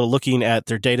 I did a little looking at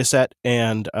their data set,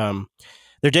 and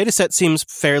their data set seems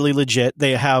fairly legit.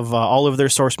 They have all of their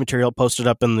source material posted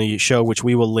up in the show, which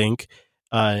we will link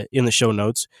in the show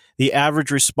notes. The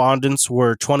average respondents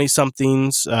were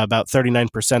 20-somethings. About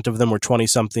 39% of them were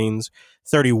 20-somethings.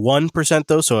 31%,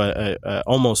 though, so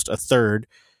almost a third,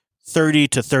 30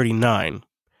 to 39.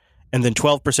 And then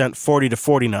 12%, 40 to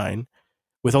 49,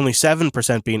 with only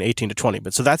 7% being 18 to 20.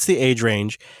 But so that's the age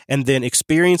range. And then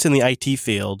experience in the IT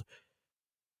field,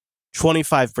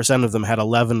 25% of them had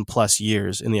 11 plus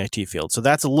years in the IT field. So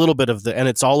that's a little bit of and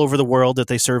it's all over the world that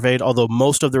they surveyed, although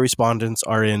most of the respondents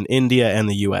are in India and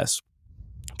the US.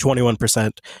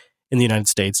 21% in the United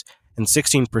States and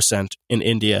 16% in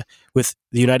India, with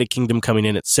the United Kingdom coming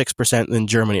in at 6%, and then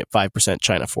Germany at 5%,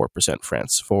 China 4%,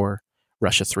 France 4%,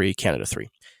 Russia 3%, Canada 3%.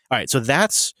 All right, so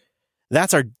that's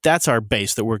our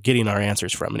base that we're getting our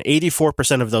answers from. And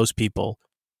 84% of those people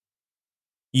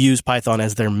use Python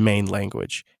as their main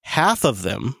language. Half of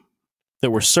them that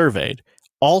were surveyed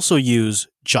also use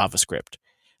JavaScript.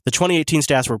 The 2018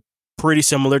 stats were pretty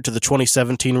similar to the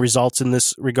 2017 results in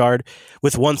this regard,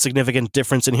 with one significant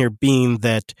difference in here being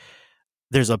that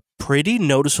there's a pretty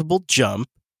noticeable jump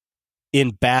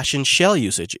in bash and shell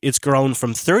usage. It's grown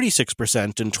from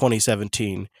 36% in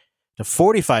 2017 to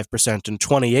 45% in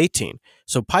 2018.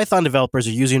 So Python developers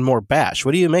are using more bash.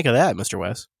 What do you make of that, Mr.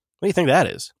 West? What do you think that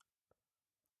is?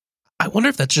 I wonder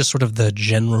if that's just sort of the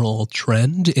general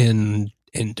trend in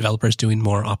developers doing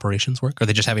more operations work. Are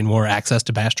they just having more access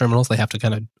to bash terminals? They have to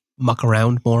kind of muck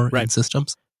around more in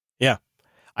systems? Yeah.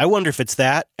 I wonder if it's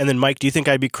that. And then, Mike, do you think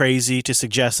I'd be crazy to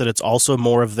suggest that it's also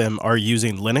more of them are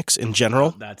using Linux in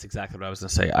general? That's exactly what I was going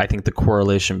to say. I think the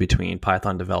correlation between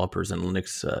Python developers and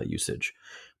Linux usage,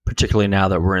 particularly now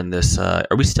that we're in this... are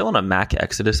we still in a Mac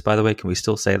exodus, by the way? Can we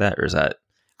still say that? Or is that...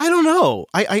 I don't know.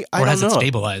 I or don't has know. it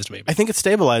stabilized, maybe? I think it's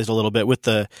stabilized a little bit with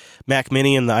the Mac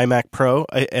Mini and the iMac Pro.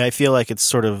 I feel like it's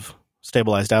sort of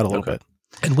stabilized out a little bit.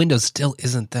 And Windows still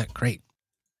isn't that great.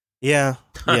 Yeah,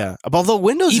 yeah. Although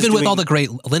Windows even is with all the great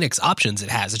Linux options it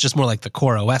has, it's just more like the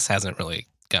core OS hasn't really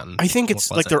gotten. I think it's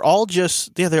like they're all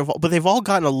just they've all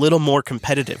gotten a little more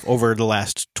competitive over the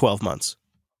last 12 months.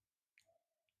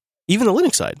 Even the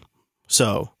Linux side.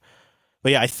 So,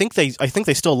 but yeah, I think they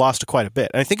still lost quite a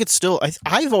bit. And I think it's still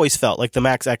I've always felt like the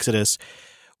Mac's exodus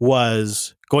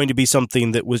was going to be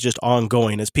something that was just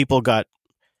ongoing as people got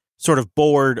sort of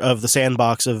bored of the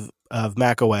sandbox of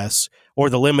Mac OS or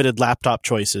the limited laptop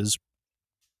choices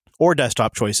or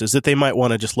desktop choices that they might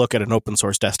want to just look at an open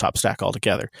source desktop stack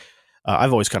altogether.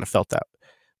 I've always kind of felt that.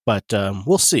 But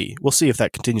we'll see. We'll see if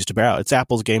that continues to bear out. It's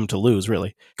Apple's game to lose,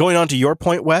 really. Going on to your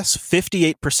point, Wes,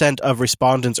 58% of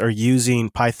respondents are using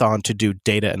Python to do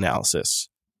data analysis.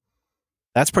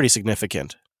 That's pretty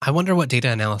significant. I wonder what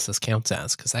data analysis counts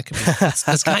as, because that could be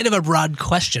that's kind of a broad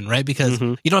question, right? Because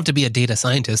you don't have to be a data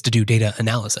scientist to do data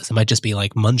analysis. It might just be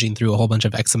like munging through a whole bunch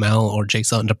of XML or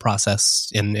JSON to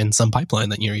process in some pipeline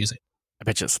that you're using. I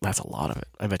bet you that's a lot of it.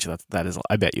 I bet you that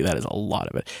is a lot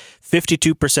of it.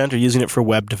 52% are using it for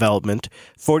web development,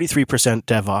 43%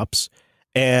 DevOps,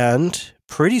 and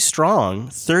pretty strong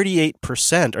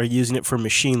 38% are using it for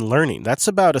machine learning. That's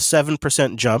about a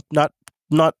 7% jump, not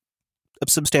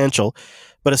substantial,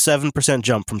 but a 7%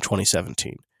 jump from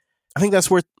 2017. I think that's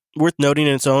worth noting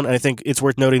in its own, and I think it's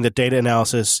worth noting that data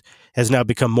analysis has now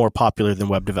become more popular than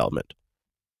web development.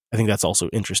 I think that's also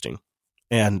interesting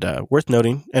and worth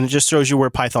noting, and it just shows you where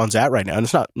Python's at right now. And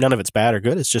it's none of it's bad or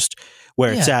good. It's just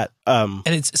where it's at. And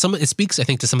it speaks, I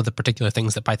think, to some of the particular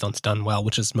things that Python's done well,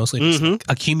 which is mostly just like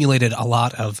accumulated a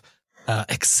lot of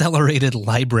accelerated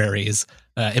libraries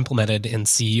implemented in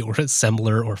C or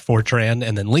Assembler or Fortran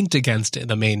and then linked against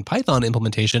the main Python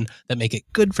implementation that make it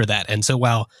good for that. And so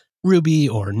while Ruby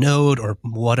or Node or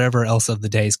whatever else of the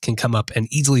days can come up and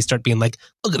easily start being like,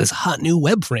 look at this hot new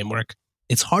web framework,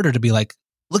 it's harder to be like,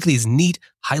 look at these neat,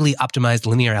 highly optimized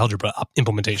linear algebra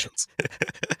implementations.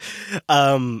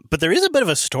 But there is a bit of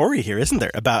a story here, isn't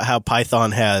there, about how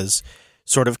Python has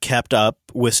sort of kept up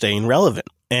with staying relevant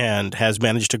and has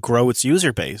managed to grow its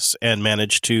user base and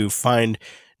managed to find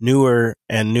newer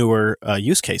and newer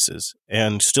use cases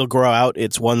and still grow out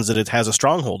its ones that it has a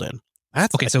stronghold in.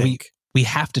 That's okay. So we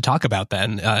have to talk about that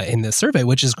in this survey,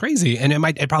 which is crazy. And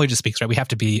it probably just speaks, right? We have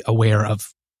to be aware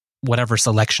of whatever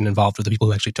selection involved with the people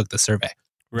who actually took the survey.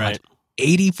 Right.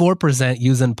 84%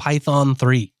 using Python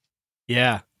 3.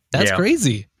 Yeah. That's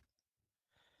crazy.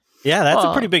 Yeah, that's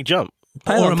a pretty big jump.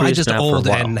 Python or am I just old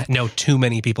and know too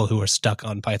many people who are stuck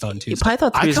on Python 2?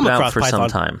 Python 3 has been out for some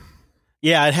time.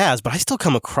 Yeah, it has, but I still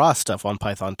come across stuff on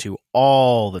Python 2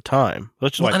 all the time.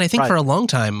 And I think for a long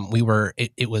time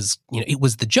it was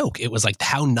the joke. It was like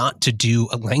how not to do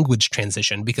a language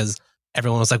transition because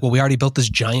everyone was like, well, we already built this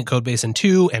giant code base in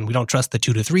 2 and we don't trust the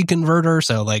 2 to 3 converter,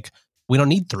 so like we don't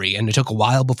need 3. And it took a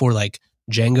while before like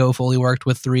Django fully worked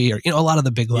with 3 or a lot of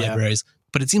the big libraries.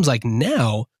 But it seems like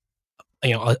now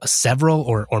several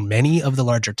or many of the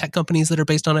larger tech companies that are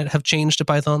based on it have changed to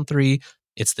Python 3.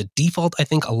 It's the default. I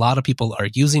think a lot of people are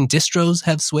using. Distros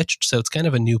have switched, so it's kind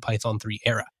of a new Python 3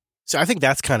 era. So I think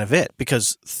that's kind of it,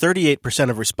 because 38%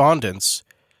 of respondents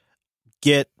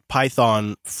get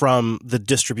Python from the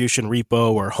distribution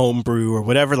repo or homebrew or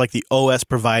whatever, like the OS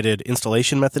provided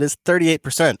installation method is.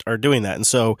 38% are doing that. And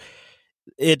so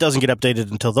it doesn't get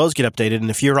updated until those get updated. And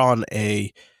if you're on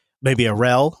maybe a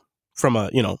rel from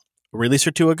a release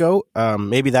or two ago,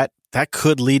 maybe that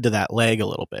could lead to that lag a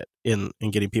little bit in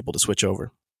getting people to switch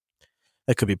over.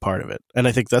 That could be part of it. And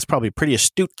I think that's probably pretty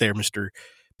astute there, Mr.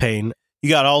 Payne. You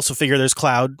got to also figure there's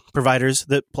cloud providers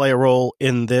that play a role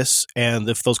in this. And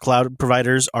if those cloud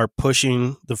providers are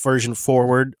pushing the version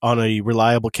forward on a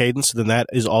reliable cadence, then that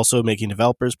is also making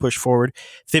developers push forward.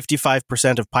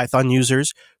 55% of Python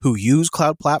users who use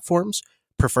cloud platforms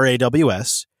prefer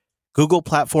AWS. Google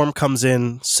platform comes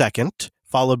in second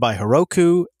followed by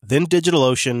Heroku, then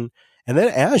DigitalOcean, and then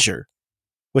Azure,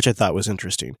 which I thought was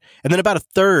interesting. And then about a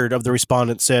third of the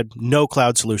respondents said, no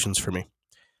cloud solutions for me.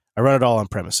 I run it all on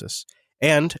premises.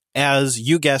 And as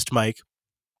you guessed, Mike,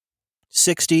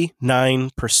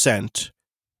 69%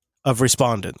 of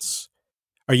respondents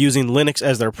are using Linux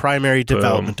as their primary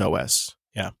development OS.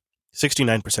 Yeah,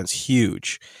 69% is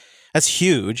huge. That's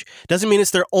huge. Doesn't mean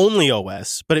it's their only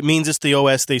OS, but it means it's the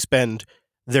OS they spend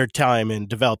their time in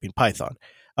developing Python.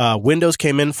 Windows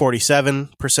came in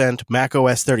 47%, Mac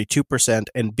OS 32%,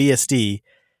 and BSD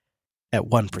at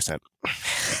 1%.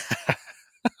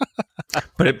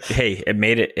 But it hit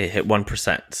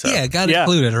 1%. So. Yeah, it got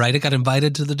included, right? It got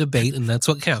invited to the debate, and that's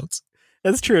what counts.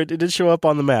 That's true. It did show up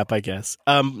on the map, I guess.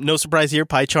 No surprise here.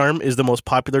 PyCharm is the most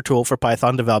popular tool for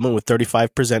Python development with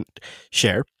 35%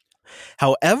 share.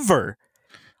 However,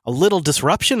 a little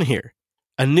disruption here.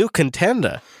 A new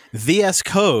contender, VS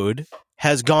Code,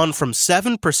 has gone from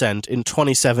 7% in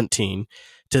 2017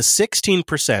 to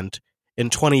 16% in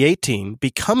 2018,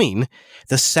 becoming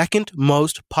the second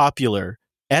most popular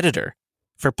editor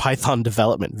for Python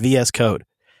development, VS Code.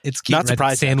 It's cute, not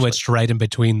surprised, sandwiched actually. Right in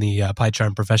between the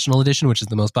PyCharm Professional Edition, which is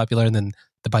the most popular, and then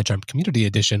the PyCharm Community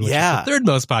Edition, which is the third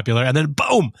most popular, and then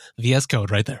boom, VS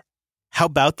Code right there. How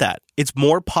about that? It's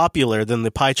more popular than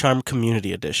the PyCharm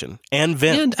Community Edition and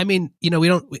Vim. And I mean,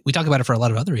 we talk about it for a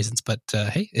lot of other reasons, but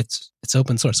hey, it's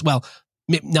open source. Well,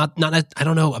 not I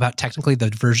don't know about technically the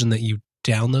version that you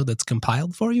download that's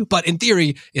compiled for you, but in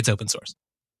theory, it's open source.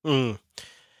 I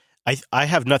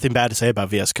have nothing bad to say about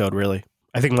VS Code, really.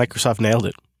 I think Microsoft nailed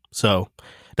it. So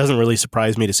it doesn't really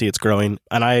surprise me to see it's growing.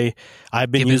 And I've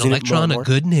been using Electron it more and more. A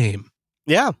good name.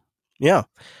 Yeah.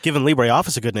 Giving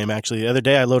LibreOffice a good name, actually. The other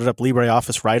day, I loaded up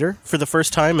LibreOffice Writer for the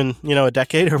first time in, a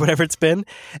decade or whatever it's been.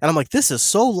 And I'm like, this is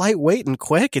so lightweight and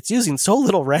quick. It's using so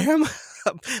little RAM.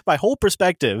 My whole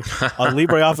perspective on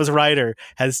LibreOffice Writer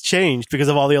has changed because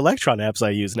of all the Electron apps I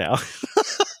use now.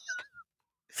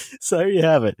 So there you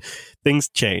have it. Things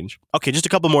change. Okay, just a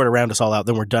couple more to round us all out,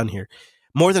 then we're done here.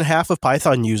 More than half of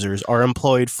Python users are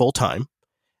employed full-time.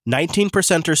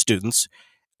 19% are students.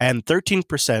 And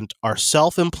 13% are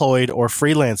self-employed or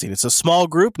freelancing. It's a small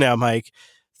group now, Mike.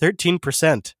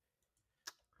 13%.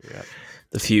 Yeah.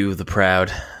 The few, the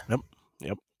proud.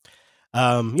 Yep.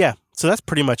 So that's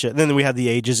pretty much it. And then we have the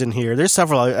ages in here. There's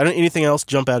several. Anything else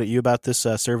jump out at you about this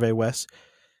survey, Wes?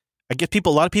 I get a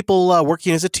lot of people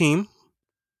working as a team.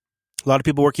 A lot of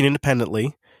people working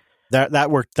independently. That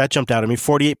jumped out at me.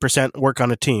 48% work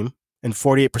on a team. And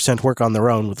 48% work on their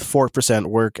own, with 4%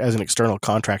 work as an external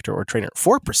contractor or trainer.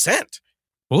 4%?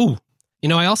 Ooh.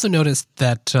 I also noticed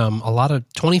that a lot of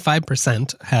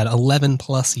 25% had 11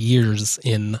 plus years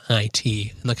in IT.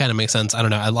 And that kind of makes sense. I don't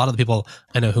know. A lot of the people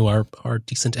I know who are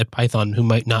decent at Python, who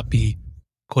might not be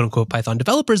quote unquote Python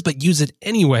developers, but use it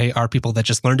anyway, are people that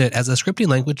just learned it as a scripting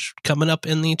language coming up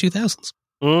in the 2000s.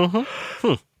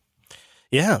 Mm-hmm.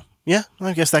 Yeah.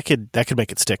 I guess that could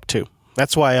make it stick too.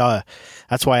 That's why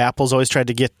Apple's always tried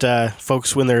to get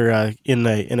folks when they're in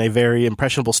a very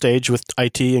impressionable stage with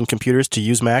IT and computers to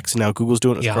use Macs, and now Google's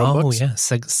doing it with Chromebooks. Oh, yeah,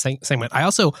 segment. I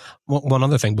also, one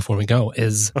other thing before we go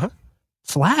is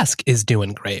Flask is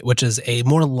doing great, which is a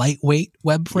more lightweight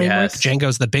web framework. Yes.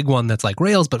 Django's the big one that's like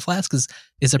Rails, but Flask is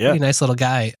a pretty nice little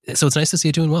guy. So it's nice to see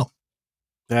it doing well.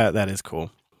 That is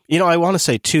cool. I want to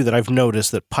say, too, that I've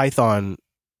noticed that Python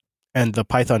and the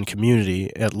Python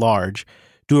community at large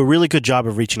do a really good job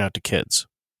of reaching out to kids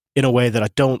in a way that I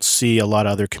don't see a lot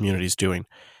of other communities doing.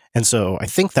 And so I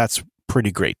think that's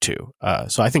pretty great too.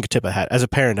 So I think a tip of the hat. As a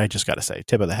parent, I just got to say,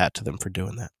 tip of the hat to them for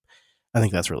doing that. I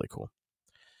think that's really cool.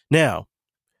 Now,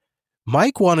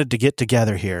 Mike wanted to get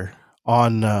together here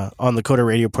on the Coder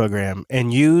Radio program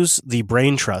and use the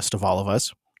brain trust of all of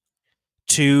us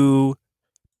to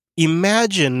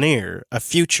imagineer a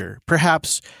future,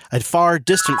 perhaps a far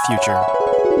distant future,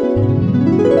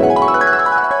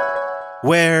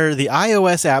 where the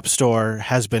iOS App Store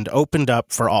has been opened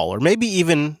up for all, or maybe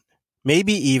even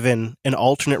an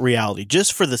alternate reality.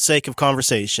 Just for the sake of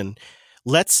conversation,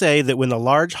 let's say that when the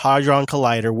Large Hadron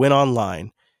Collider went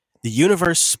online, the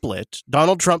universe split,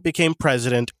 Donald Trump became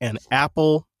president, and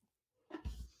Apple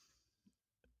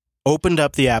opened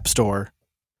up the App Store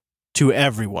to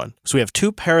everyone. So we have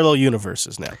two parallel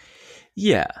universes now.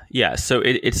 Yeah. So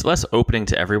it's less opening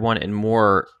to everyone and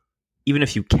more... Even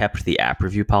if you kept the app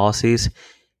review policies,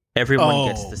 everyone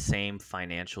gets the same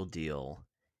financial deal.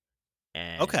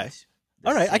 And okay.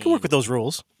 All right. I can work with those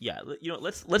rules. Yeah.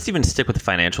 Let's even stick with the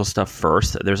financial stuff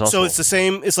first. There's also... So it's the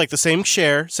same. It's like the same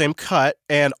share, same cut,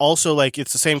 and also like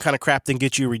it's the same kind of crap that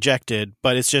gets you rejected,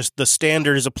 but it's just the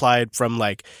standard is applied from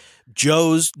like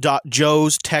Joe's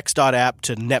text.app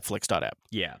to Netflix.app.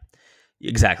 Yeah,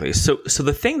 exactly. So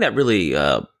the thing that really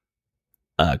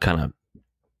kind of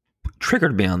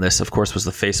triggered me on this, of course, was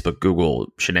the Facebook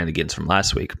Google shenanigans from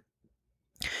last week.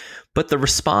 But the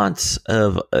response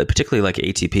of particularly like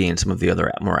ATP and some of the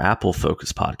other more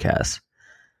Apple-focused podcasts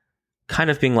kind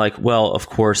of being like, well, of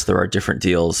course, there are different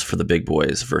deals for the big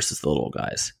boys versus the little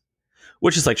guys,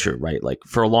 which is like true, right? Like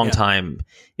for a long time,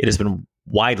 it has been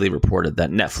widely reported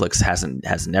that Netflix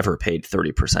has never paid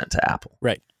 30% to Apple.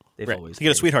 Right. They've always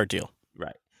get a sweetheart deal.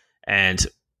 Right. And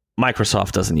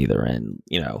Microsoft doesn't either. And,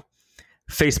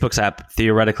 Facebook's app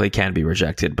theoretically can be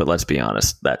rejected, but let's be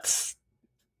honest, that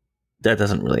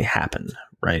doesn't really happen,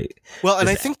 right? Well, and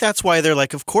I think that's why they're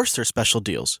like, of course there's special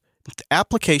deals.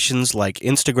 Applications like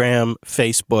Instagram,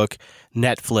 Facebook,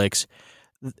 Netflix,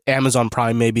 Amazon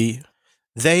Prime maybe,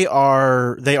 they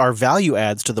are value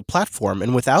adds to the platform,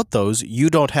 and without those, you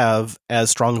don't have as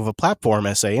strong of a platform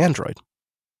as, say, Android.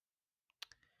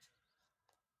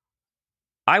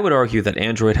 I would argue that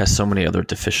Android has so many other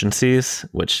deficiencies,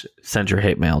 which send your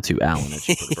hate mail to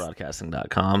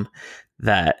alan@broadcasting.com,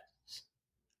 that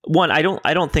one, I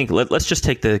don't think, let's just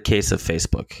take the case of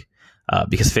Facebook,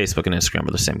 because Facebook and Instagram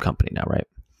are the same company now, right?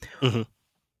 Mm-hmm.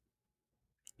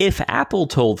 If Apple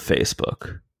told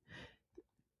Facebook,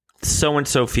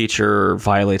 so-and-so feature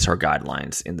violates our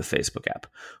guidelines in the Facebook app,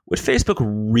 would Facebook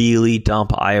really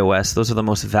dump iOS? Those are the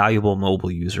most valuable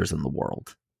mobile users in the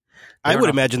world. I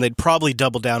would imagine they'd probably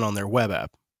double down on their web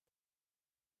app.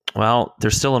 Well,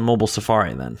 they're still in mobile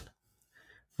Safari then.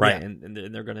 Right, yeah.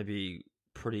 And they're going to be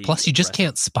pretty... Plus, you just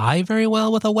can't spy very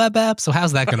well with a web app, so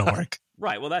how's that going to work?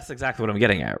 Right, well, that's exactly what I'm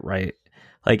getting at, right?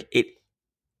 Like,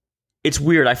 it's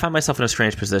weird. I find myself in a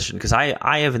strange position, because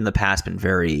I have in the past been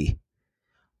very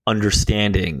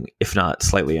understanding, if not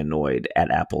slightly annoyed, at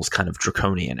Apple's kind of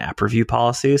draconian app review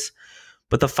policies.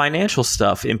 But the financial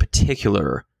stuff in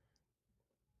particular...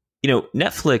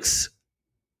 Netflix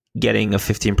getting a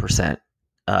 15%,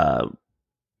 I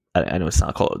know it's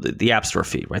not called the App Store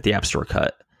fee, right? The App Store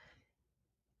cut.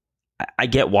 I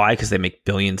get why, because they make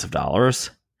billions of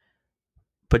dollars.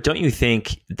 But don't you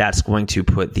think that's going to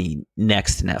put the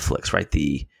next Netflix, right?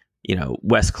 The,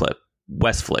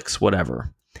 Westflix,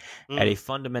 whatever, at a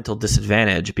fundamental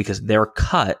disadvantage, because they're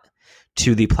cut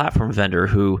to the platform vendor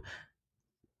who,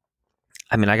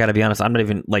 I got to be honest, I'm not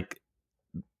even like,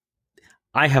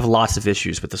 I have lots of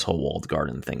issues with this whole walled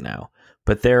garden thing now,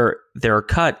 but their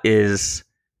cut is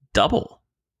double.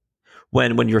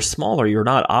 When you're smaller, you're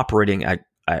not operating at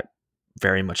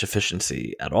very much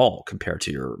efficiency at all compared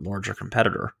to your larger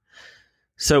competitor.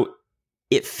 So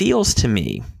it feels to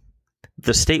me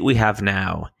the state we have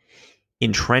now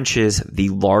entrenches the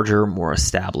larger, more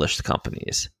established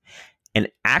companies, and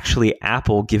actually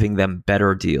Apple giving them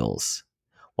better deals,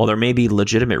 while there may be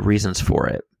legitimate reasons for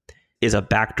it, is a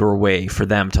backdoor way for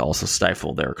them to also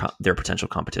stifle their potential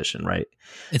competition, right?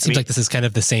 It seems like this is kind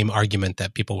of the same argument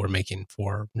that people were making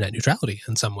for net neutrality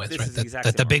in some ways, right?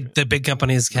 That the big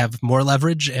companies have more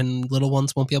leverage and little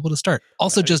ones won't be able to start.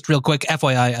 Also, just real quick,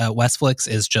 FYI, Westflix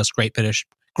is just Great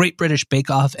British Bake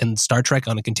Off and Star Trek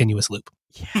on a continuous loop.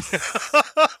 Yes.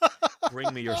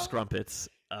 Bring me your scrumpets.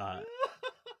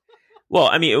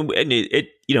 Well,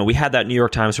 we had that New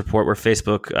York Times report where a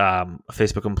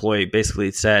Facebook employee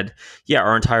basically said, yeah,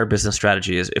 our entire business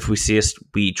strategy is if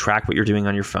we track what you're doing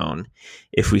on your phone.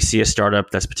 If we see a startup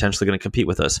that's potentially going to compete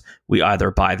with us, we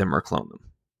either buy them or clone them.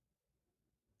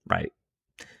 Right.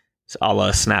 So a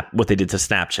la what they did to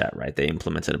Snapchat, right? They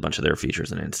implemented a bunch of their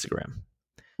features in Instagram.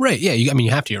 Right. Yeah.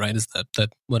 You have to, right? Is the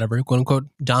whatever, quote unquote,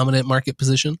 dominant market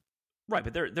position? Right,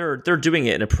 but they're doing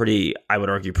it in a pretty, I would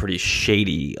argue, pretty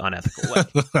shady, unethical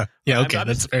way. Yeah, okay,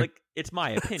 that's fair. Like, it's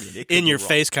my opinion. In your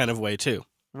face kind of way too.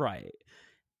 Right.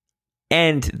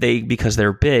 And because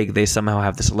they're big, they somehow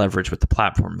have this leverage with the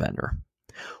platform vendor.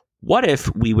 What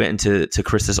if we went into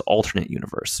Chris's alternate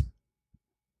universe?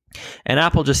 And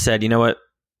Apple just said, you know what?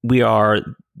 We are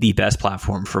the best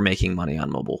platform for making money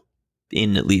on mobile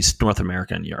in at least North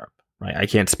America and Europe. Right? I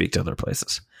can't speak to other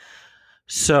places.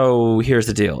 So here's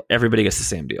the deal. Everybody gets the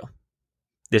same deal.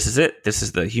 This is it. This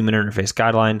is the human interface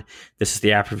guideline. This is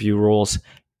the app review rules.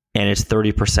 And it's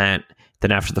 30%.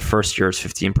 Then after the first year, it's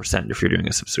 15% if you're doing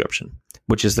a subscription,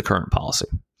 which is the current policy.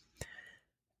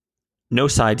 No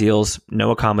side deals,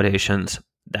 no accommodations.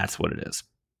 That's what it is.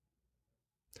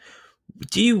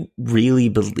 Do you really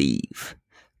believe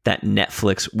that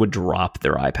Netflix would drop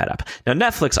their iPad app? Now,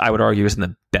 Netflix, I would argue, is in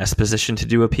the best position to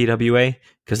do a PWA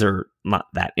because they're not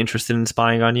that interested in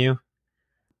spying on you.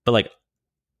 But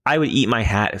I would eat my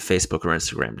hat if Facebook or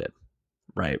Instagram did,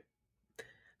 right?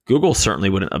 Google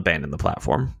certainly wouldn't abandon the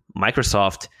platform.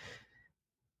 Microsoft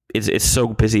it's so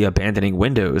busy abandoning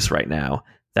Windows right now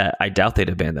that I doubt they'd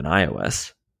abandon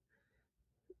iOS.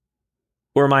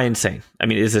 Or am I insane? I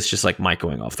mean, is this just like Mike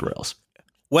going off the rails?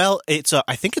 Well,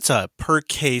 I think it's a per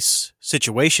case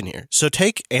situation here. So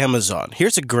take Amazon.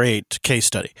 Here's a great case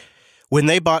study. When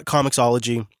they bought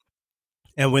Comixology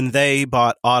and when they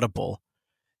bought Audible,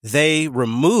 they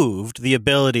removed the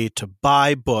ability to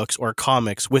buy books or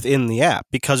comics within the app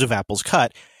because of Apple's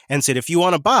cut, and said if you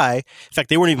want to buy, in fact,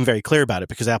 they weren't even very clear about it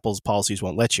because Apple's policies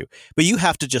won't let you, but you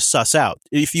have to just suss out.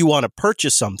 If you want to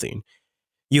purchase something,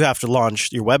 you have to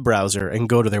launch your web browser and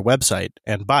go to their website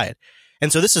and buy it.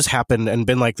 And so this has happened and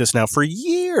been like this now for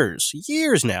years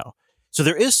now. So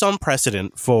there is some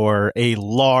precedent for a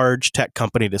large tech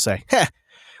company to say,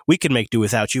 we can make do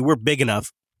without you. We're big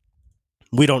enough.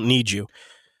 We don't need you.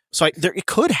 So it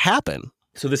could happen.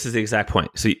 So this is the exact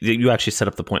point. So you actually set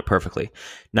up the point perfectly.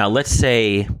 Now, let's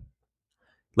say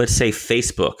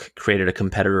Facebook created a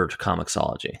competitor to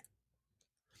Comixology.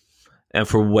 And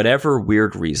for whatever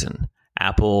weird reason,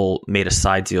 Apple made a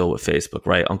side deal with Facebook,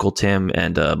 right? Uncle Tim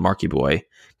and Marky Boy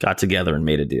got together and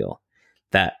made a deal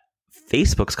that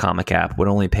Facebook's comic app would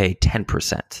only pay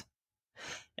 10%.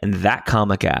 And that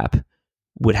comic app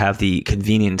would have the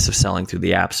convenience of selling through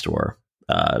the App Store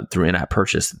through in-app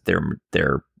purchase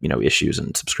their issues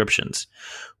and subscriptions,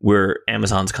 where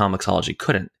Amazon's Comixology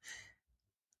couldn't.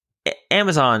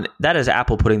 Amazon, that is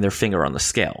Apple putting their finger on the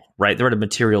scale, right? They're at a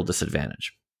material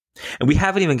disadvantage. And we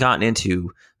haven't even gotten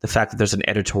into the fact that there's an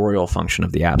editorial function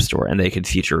of the App Store and they could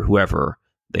feature whoever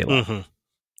they like. Mm-hmm.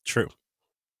 True.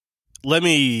 Let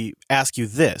me ask you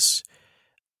this.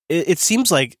 It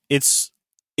seems like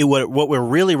what we're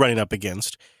really running up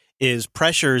against is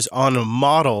pressures on a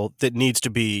model that needs to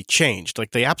be changed.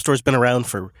 Like the App Store's been around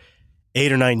for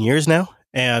 8 or 9 years now,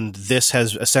 and this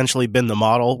has essentially been the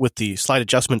model with the slight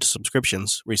adjustment to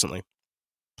subscriptions recently.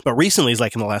 But recently is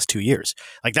like in the last 2 years.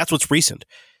 Like that's what's recent.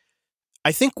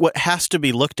 I think what has to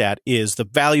be looked at is the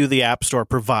value the App Store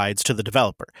provides to the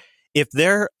developer. If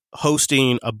they're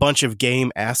hosting a bunch of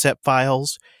game asset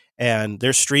files and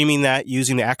they're streaming that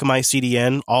using the Akamai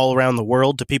CDN all around the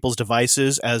world to people's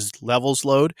devices as levels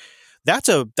load, that's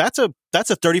a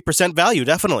 30% value,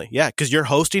 definitely. Yeah, because you're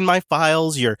hosting my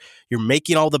files, you're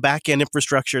making all the back-end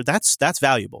infrastructure. That's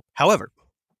valuable. However,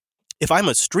 if I'm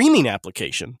a streaming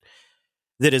application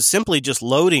that is simply just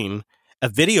loading a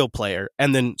video player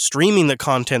and then streaming the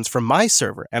contents from my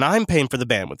server, and I'm paying for the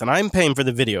bandwidth, and I'm paying for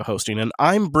the video hosting, and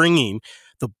I'm bringing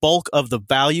the bulk of the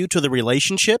value to the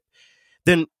relationship,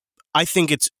 then I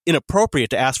think it's inappropriate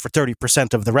to ask for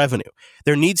 30% of the revenue.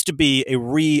 There needs to be a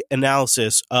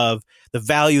reanalysis of the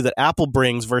value that Apple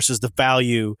brings versus the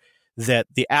value that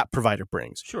the app provider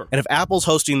brings. Sure. And if Apple's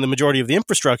hosting the majority of the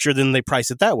infrastructure, then they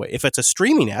price it that way. If it's a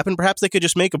streaming app, and perhaps they could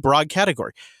just make a broad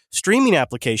category. Streaming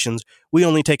applications, we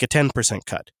only take a 10%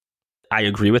 cut. I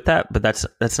agree with that, but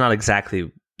that's not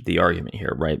exactly the argument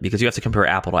here, right? Because you have to compare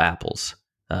apple to apples.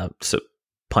 So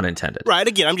pun intended. Right.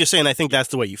 Again, I'm just saying I think that's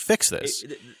the way you fix this.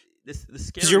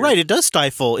 Because you're right, it does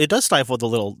stifle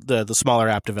the smaller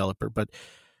app developer. But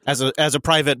as a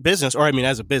private business, or I mean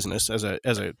as a business, as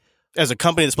a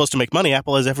company that's supposed to make money,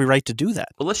 Apple has every right to do that.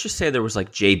 Well, let's just say there was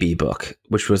like JB Book,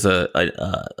 which was a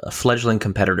fledgling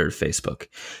competitor to Facebook,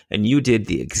 and you did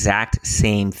the exact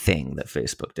same thing that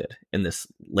Facebook did in this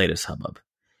latest hubbub.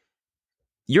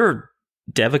 Your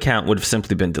dev account would have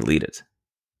simply been deleted.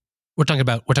 We're talking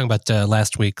about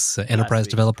last week's enterprise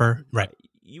developer, right?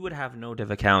 You would have no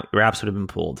dev account. Your apps would have been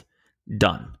pulled.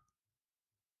 Done.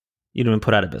 You'd have been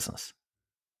put out of business.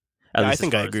 Yeah, I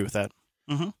think I agree with that.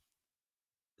 Mm-hmm.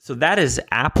 So that is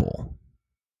Apple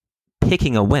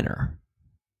picking a winner,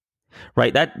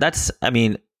 right? That's. I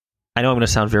mean, I know I'm going to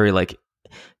sound very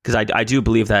because I do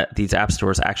believe that these app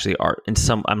stores actually are in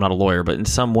some. I'm not a lawyer, but in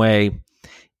some way,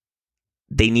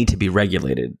 they need to be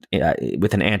regulated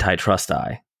with an antitrust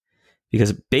eye,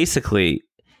 because basically,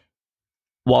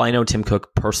 while I know Tim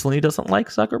Cook personally doesn't like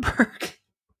Zuckerberg,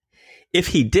 if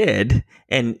he did,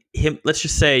 and let's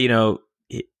just say,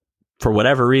 for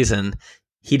whatever reason,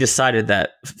 he decided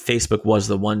that Facebook was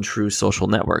the one true social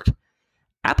network,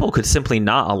 Apple could simply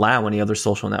not allow any other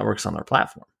social networks on their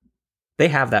platform. They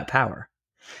have that power.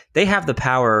 They have the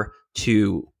power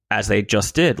to, as they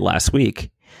just did last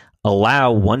week,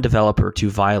 allow one developer to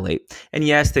violate. And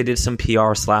yes, they did some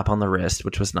PR slap on the wrist,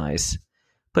 which was nice,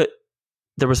 but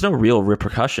there was no real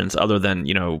repercussions other than,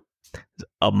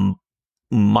 a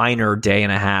minor day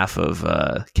and a half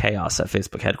of chaos at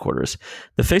Facebook headquarters.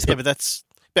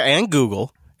 And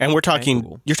Google. And you're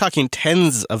talking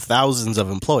tens of thousands of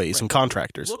employees and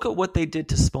contractors. Look at what they did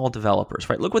to small developers,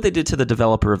 right? Look what they did to the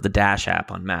developer of the Dash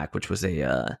app on Mac, which was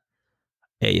a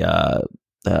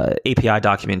API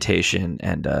documentation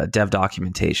and dev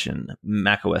documentation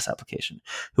macOS application,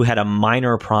 who had a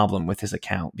minor problem with his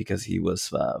account because he was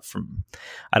from,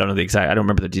 I don't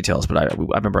remember the details, but I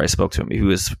remember I spoke to him. He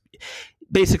was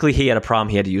basically, he had a problem.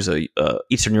 He had to use a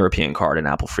Eastern European card, and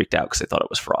Apple freaked out because they thought it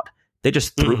was fraud. They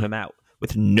just threw him out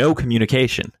with no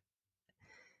communication.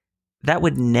 That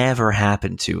would never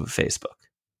happen to Facebook,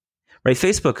 right?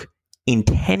 Facebook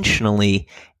intentionally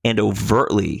and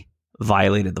overtly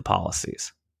violated the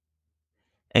policies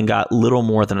and got little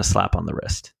more than a slap on the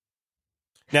wrist.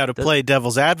 Now, to play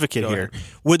devil's advocate here,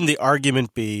 wouldn't the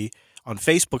argument be on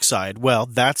Facebook's side? Well,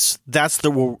 that's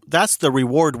the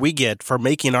reward we get for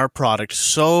making our product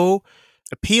so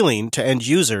appealing to end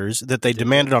users that they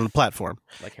demand it on the platform.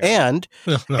 And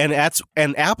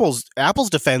Apple's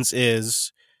defense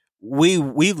is we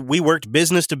worked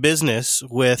business to business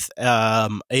with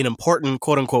an important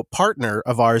quote unquote partner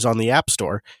of ours on the App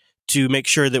Store to make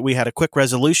sure that we had a quick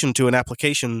resolution to an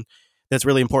application that's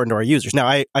really important to our users. Now,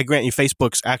 I grant you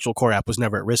Facebook's actual core app was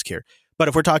never at risk here. But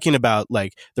if we're talking about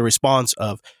like the response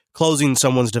of closing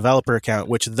someone's developer account,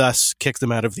 which thus kicks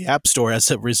them out of the App Store as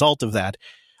a result of that,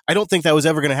 I don't think that was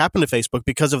ever going to happen to Facebook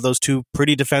because of those two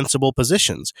pretty defensible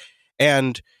positions.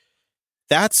 And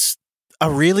that's a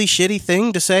really shitty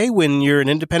thing to say when you're an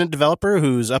independent developer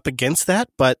who's up against that,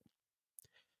 but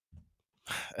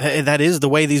that is the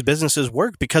way these businesses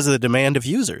work because of the demand of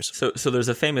users. So there's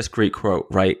a famous Greek quote,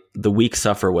 right? The weak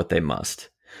suffer what they must,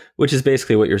 which is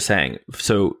basically what you're saying.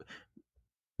 So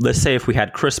let's say if we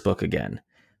had ChrisBook again,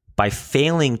 by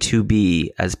failing to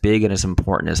be as big and as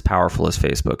important, as powerful as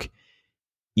Facebook,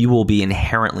 you will be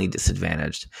inherently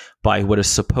disadvantaged by what is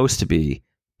supposed to be,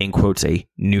 in quotes, a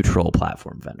neutral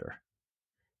platform vendor.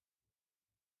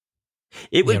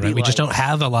 It would be we just don't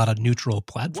have a lot of neutral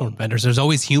platform vendors. There's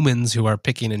always humans who are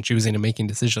picking and choosing and making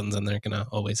decisions, and they're going to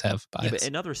always have bias. Yeah, but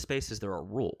in other spaces, there are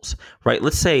rules, right?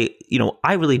 Let's say,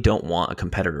 I really don't want a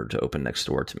competitor to open next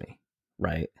door to me,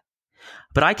 right?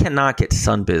 But I cannot get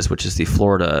Sunbiz, which is the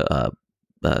Florida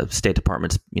State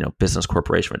Department's business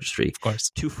corporation registry, of course,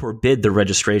 to forbid the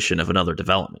registration of another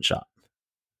development shop.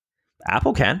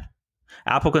 Apple can.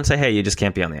 Apple can say, "Hey, you just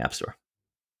can't be on the App Store."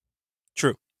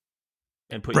 True.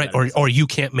 And put right, or you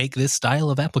can't make this style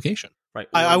of application. Right.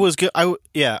 I was going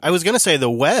to say the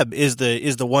web is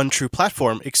the one true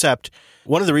platform. Except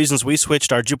one of the reasons we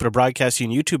switched our Jupiter Broadcasting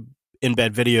YouTube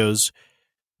embed videos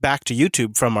back to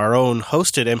YouTube from our own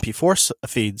hosted MP4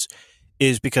 feeds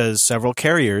is because several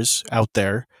carriers out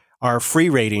there are free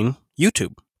rating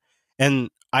YouTube, and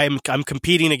I'm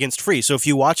competing against free. So if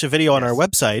you watch a video on our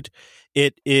website,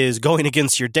 it is going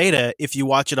against your data. If you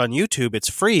watch it on YouTube, it's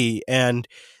free, and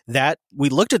that we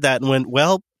looked at that and went,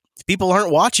 well, people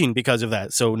aren't watching because of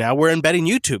that. So now we're embedding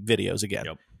YouTube videos again.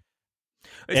 Yep.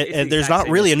 And there's not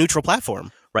really a neutral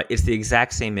platform. Right. It's the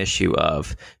exact same issue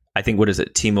of, I think, what is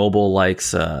it? T-Mobile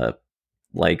likes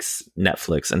Netflix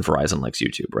and Verizon likes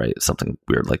YouTube, right? Something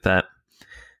weird like that.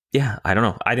 Yeah, I don't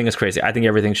know. I think it's crazy. I think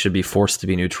everything should be forced to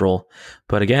be neutral.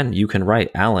 But again, you can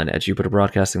write Alan at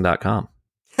jupiterbroadcasting.com.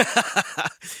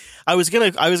 I was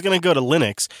gonna go to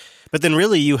Linux, but then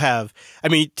really you have,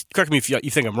 correct me if you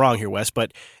think I'm wrong here, Wes,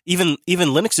 but even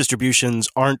Linux distributions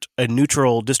aren't a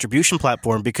neutral distribution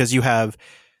platform because you have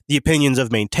the opinions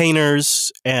of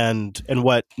maintainers and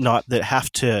whatnot that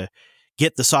have to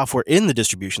get the software in the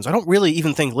distributions. I don't really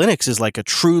even think Linux is like a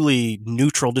truly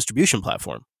neutral distribution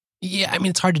platform. Yeah,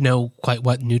 it's hard to know quite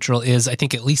what neutral is. I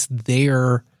think at least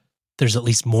there's at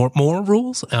least more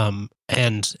rules,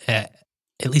 and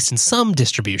at least in some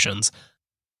distributions,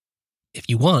 if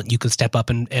you want, you could step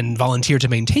up and volunteer to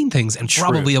maintain things and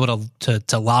probably be able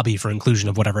to lobby for inclusion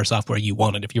of whatever software you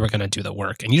wanted if you were going to do the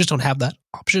work. And you just don't have that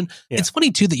option. Yeah. It's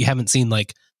funny, too, that you haven't seen,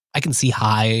 I can see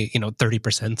high,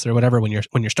 30% or whatever when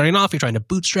you're starting off, you're trying to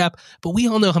bootstrap. But we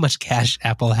all know how much cash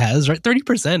Apple has, right?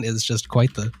 30% is just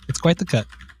quite the cut.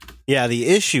 Yeah, the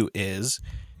issue is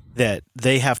that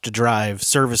they have to drive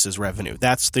services revenue.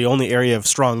 That's the only area of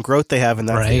strong growth they have, and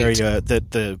that's the area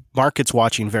that the market's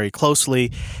watching very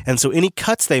closely. And so any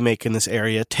cuts they make in this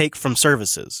area take from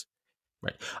services.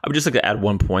 Right. I would just like to add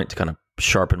one point to kind of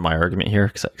sharpen my argument here,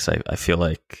 because I feel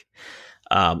like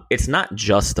it's not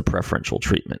just the preferential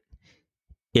treatment.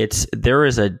 There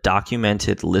is a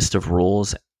documented list of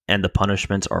rules, and the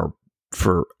punishments are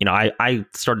for, I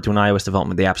started doing iOS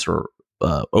development, the apps were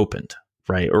opened.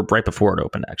 Right, or right before it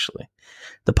opened, actually.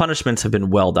 The punishments have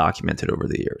been well documented over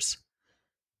the years.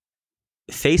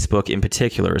 Facebook, in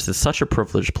particular, is such a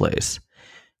privileged place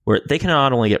where they can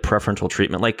not only get preferential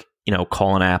treatment, like,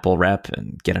 call an Apple rep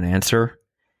and get an answer.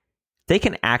 They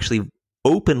can actually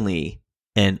openly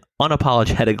and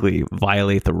unapologetically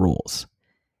violate the rules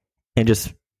and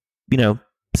just,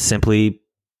 simply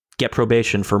get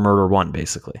probation for murder one,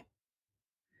 basically.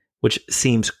 Which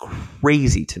seems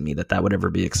crazy to me that would ever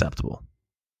be acceptable.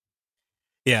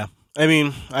 Yeah. I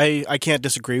mean, I can't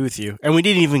disagree with you. And we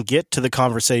didn't even get to the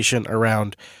conversation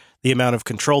around the amount of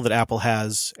control that Apple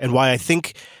has, and why I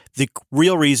think the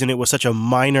real reason it was such a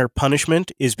minor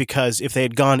punishment is because if they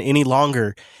had gone any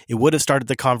longer, it would have started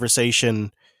the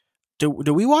conversation. Do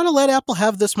we want to let Apple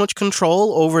have this much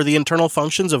control over the internal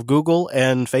functions of Google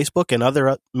and Facebook and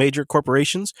other major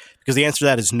corporations? Because the answer to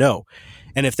that is no.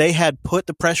 And if they had put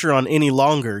the pressure on any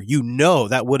longer,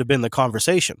 that would have been the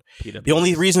conversation. The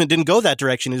only reason it didn't go that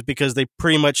direction is because they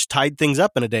pretty much tied things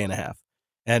up in a day and a half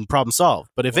and problem solved.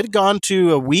 But if it had gone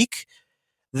to a week,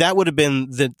 that would have been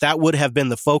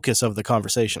the focus of the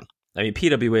conversation. I mean,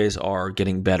 PWAs are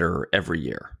getting better every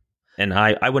year. And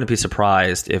I wouldn't be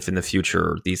surprised if in the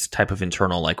future these type of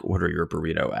internal, like, order your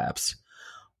burrito apps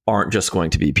aren't just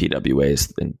going to be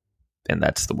PWAs, and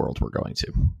that's the world we're going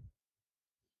to.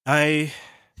 I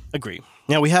agree.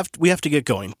 Now we have to get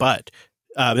going, but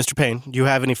Mr. Payne, do you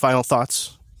have any final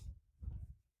thoughts?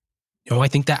 I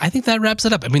think that wraps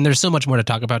it up. I mean, there's so much more to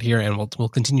talk about here, and we'll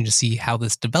continue to see how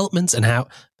this developments and how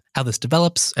this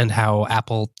develops, and how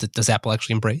does Apple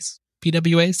actually embrace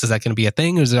PWAs? Is that going to be a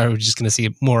thing, or are we just going to see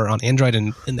it more on Android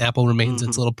and Apple remains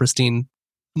its little pristine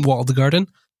walled garden?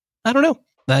 I don't know.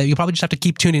 You probably just have to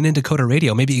keep tuning into Coder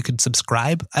Radio. Maybe you could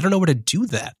subscribe. I don't know where to do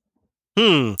that.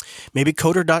 Maybe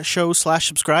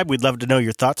coder.show/subscribe. We'd love to know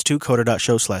your thoughts too.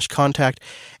 Coder.show/contact,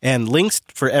 and links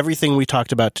for everything we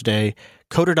talked about today.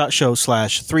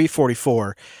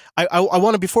 Coder.show/344. I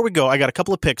want to, before we go, I got a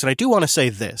couple of picks, and I do want to say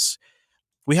this.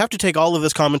 We have to take all of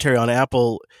this commentary on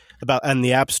Apple and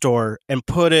the App Store and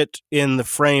put it in the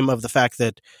frame of the fact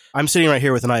that I'm sitting right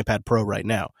here with an iPad Pro right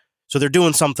now. So they're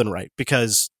doing something right,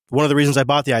 because one of the reasons I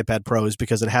bought the iPad Pro is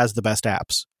because it has the best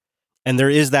apps. And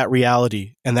there is that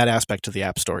reality and that aspect to the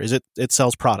App Store, is it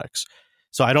sells products.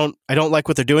 So I don't like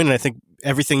what they're doing, and I think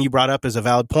everything you brought up is a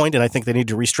valid point, and I think they need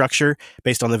to restructure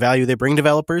based on the value they bring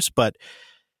developers, but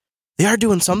they are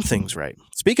doing some things right.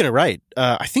 Speaking of right,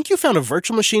 I think you found a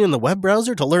virtual machine in the web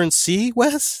browser to learn C,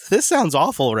 Wes? This sounds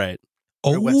awful, right?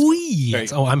 Oh,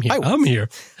 yes. Oh, I'm here. I'm here.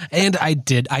 And I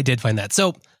did find that.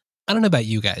 So I don't know about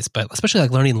you guys, but especially like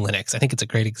learning Linux, I think it's a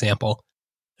great example.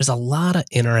 There's a lot of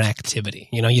interactivity.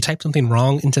 You type something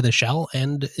wrong into the shell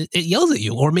and it yells at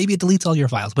you, or maybe it deletes all your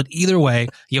files. But either way,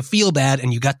 you feel bad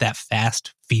and you got that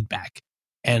fast feedback.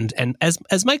 And as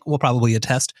Mike will probably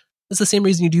attest, it's the same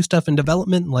reason you do stuff in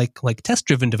development, like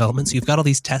test-driven development. So you've got all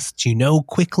these tests,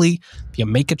 quickly, if you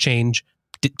make a change,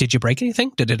 did you break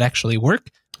anything? Did it actually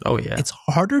work? Oh, yeah. It's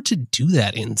harder to do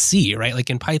that in C, right? Like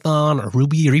in Python or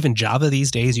Ruby or even Java these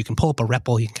days, you can pull up a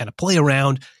REPL, you can kind of play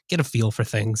around, get a feel for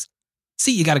things.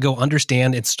 C, you got to go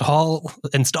understand, install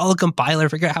a compiler,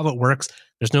 figure out how it works.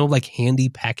 There's no like handy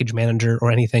package manager or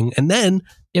anything. And then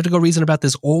you have to go reason about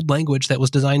this old language that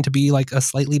was designed to be like a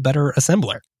slightly better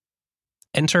assembler.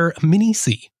 Enter Mini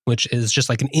C, which is just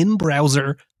like an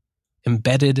in-browser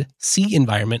embedded C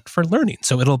environment for learning.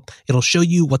 So it'll show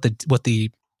you what the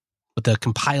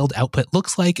compiled output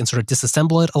looks like and sort of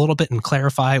disassemble it a little bit and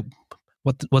clarify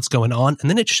what's going on. And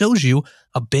then it shows you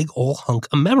a big old hunk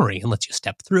of memory and lets you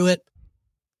step through it.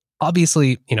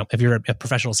 Obviously, if you're a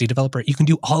professional C developer, you can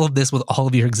do all of this with all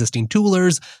of your existing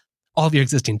toolers, all of your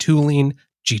existing tooling,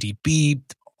 GDB,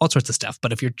 all sorts of stuff.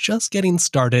 But if you're just getting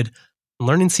started,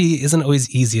 learning C isn't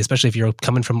always easy, especially if you're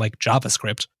coming from like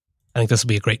JavaScript. I think this will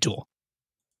be a great tool.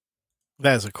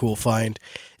 That is a cool find.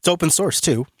 It's open source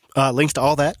too. Links to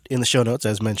all that in the show notes,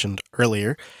 as mentioned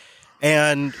earlier.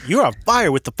 And you're on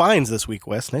fire with the finds this week,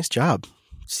 Wes. Nice job.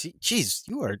 Jeez,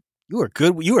 you are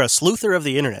good. You are a sleuther of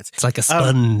the internet. It's like a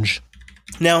sponge.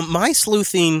 Now, my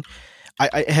sleuthing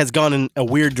has gone in a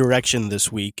weird direction this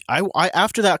week. I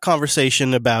after that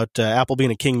conversation about Apple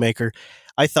being a kingmaker,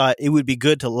 I thought it would be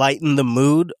good to lighten the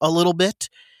mood a little bit.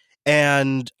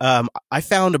 And I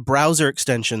found a browser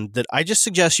extension that I just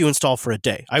suggest you install for a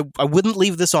day. I wouldn't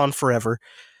leave this on forever,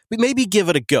 but maybe give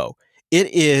it a go. It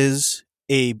is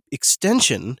a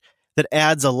extension that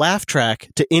adds a laugh track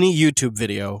to any YouTube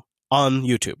video on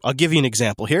YouTube. I'll give you an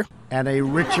example here. And a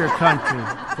richer country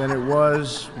than it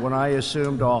was when I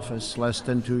assumed office less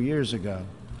than 2 years ago.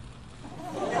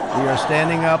 We are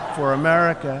standing up for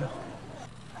America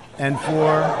and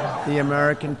for the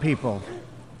American people.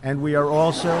 And we are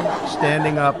also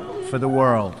standing up for the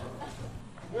world.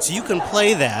 So you can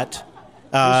play that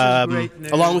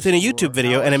along with in a YouTube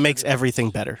video, and it makes everything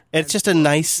better. It's just a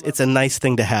nice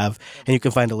thing to have, and you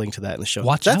can find a link to that in the show.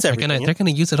 Watch out, they're going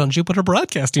to use it on Jupiter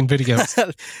Broadcasting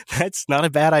videos. That's not a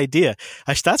bad idea.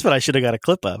 That's what I should have got a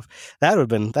clip of. That'd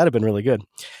have been really good.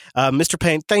 Mr.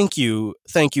 Payne, thank you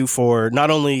for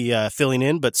not only filling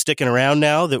in but sticking around.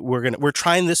 Now that we're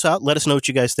trying this out, let us know what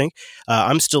you guys think.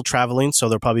 I'm still traveling, so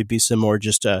there'll probably be some more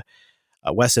just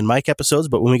Wes and Mike episodes.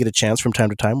 But when we get a chance from time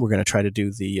to time, we're going to try to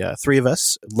do the three of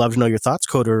us. Love to know your thoughts.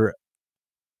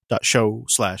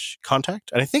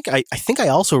 Coder.show/contact, and I think I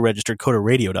also registered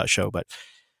coderradio.show, but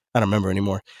I don't remember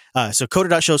anymore. So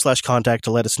coder.show/contact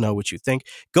to let us know what you think.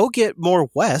 Go get more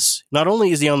Wes. Not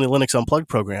only is he on the Linux Unplugged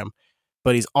program,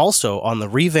 but he's also on the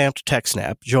revamped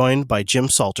TechSnap, joined by Jim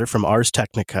Salter from Ars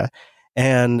Technica.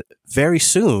 And very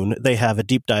soon, they have a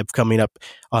deep dive coming up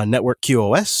on Network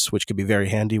QoS, which could be very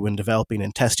handy when developing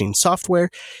and testing software.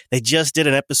 They just did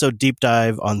an episode deep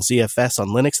dive on ZFS on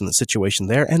Linux and the situation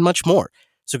there, and much more.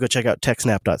 So go check out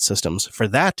techsnap.systems for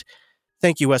that.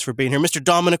 Thank you, Wes, for being here. Mr.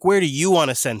 Dominic, where do you want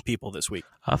to send people this week?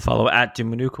 Follow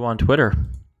 @Dominuku on Twitter.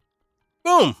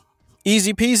 Boom.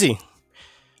 Easy peasy.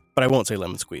 But I won't say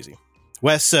lemon squeezy.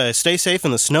 Wes, stay safe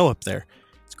in the snow up there.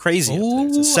 It's crazy.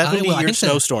 It's a 70-year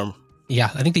snowstorm. I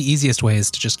think the easiest way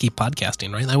is to just keep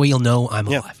podcasting, right? That way you'll know I'm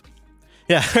alive.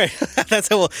 Yeah, right. That's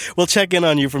how we'll check in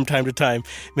on you from time to time.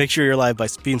 Make sure you're live by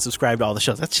being subscribed to all the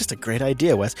shows. That's just a great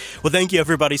idea, Wes. Well, thank you,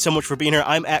 everybody, so much for being here.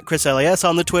 I'm @ChrisLAS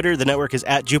on the Twitter. The network is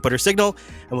 @JupiterSignal.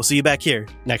 And we'll see you back here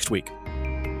next week.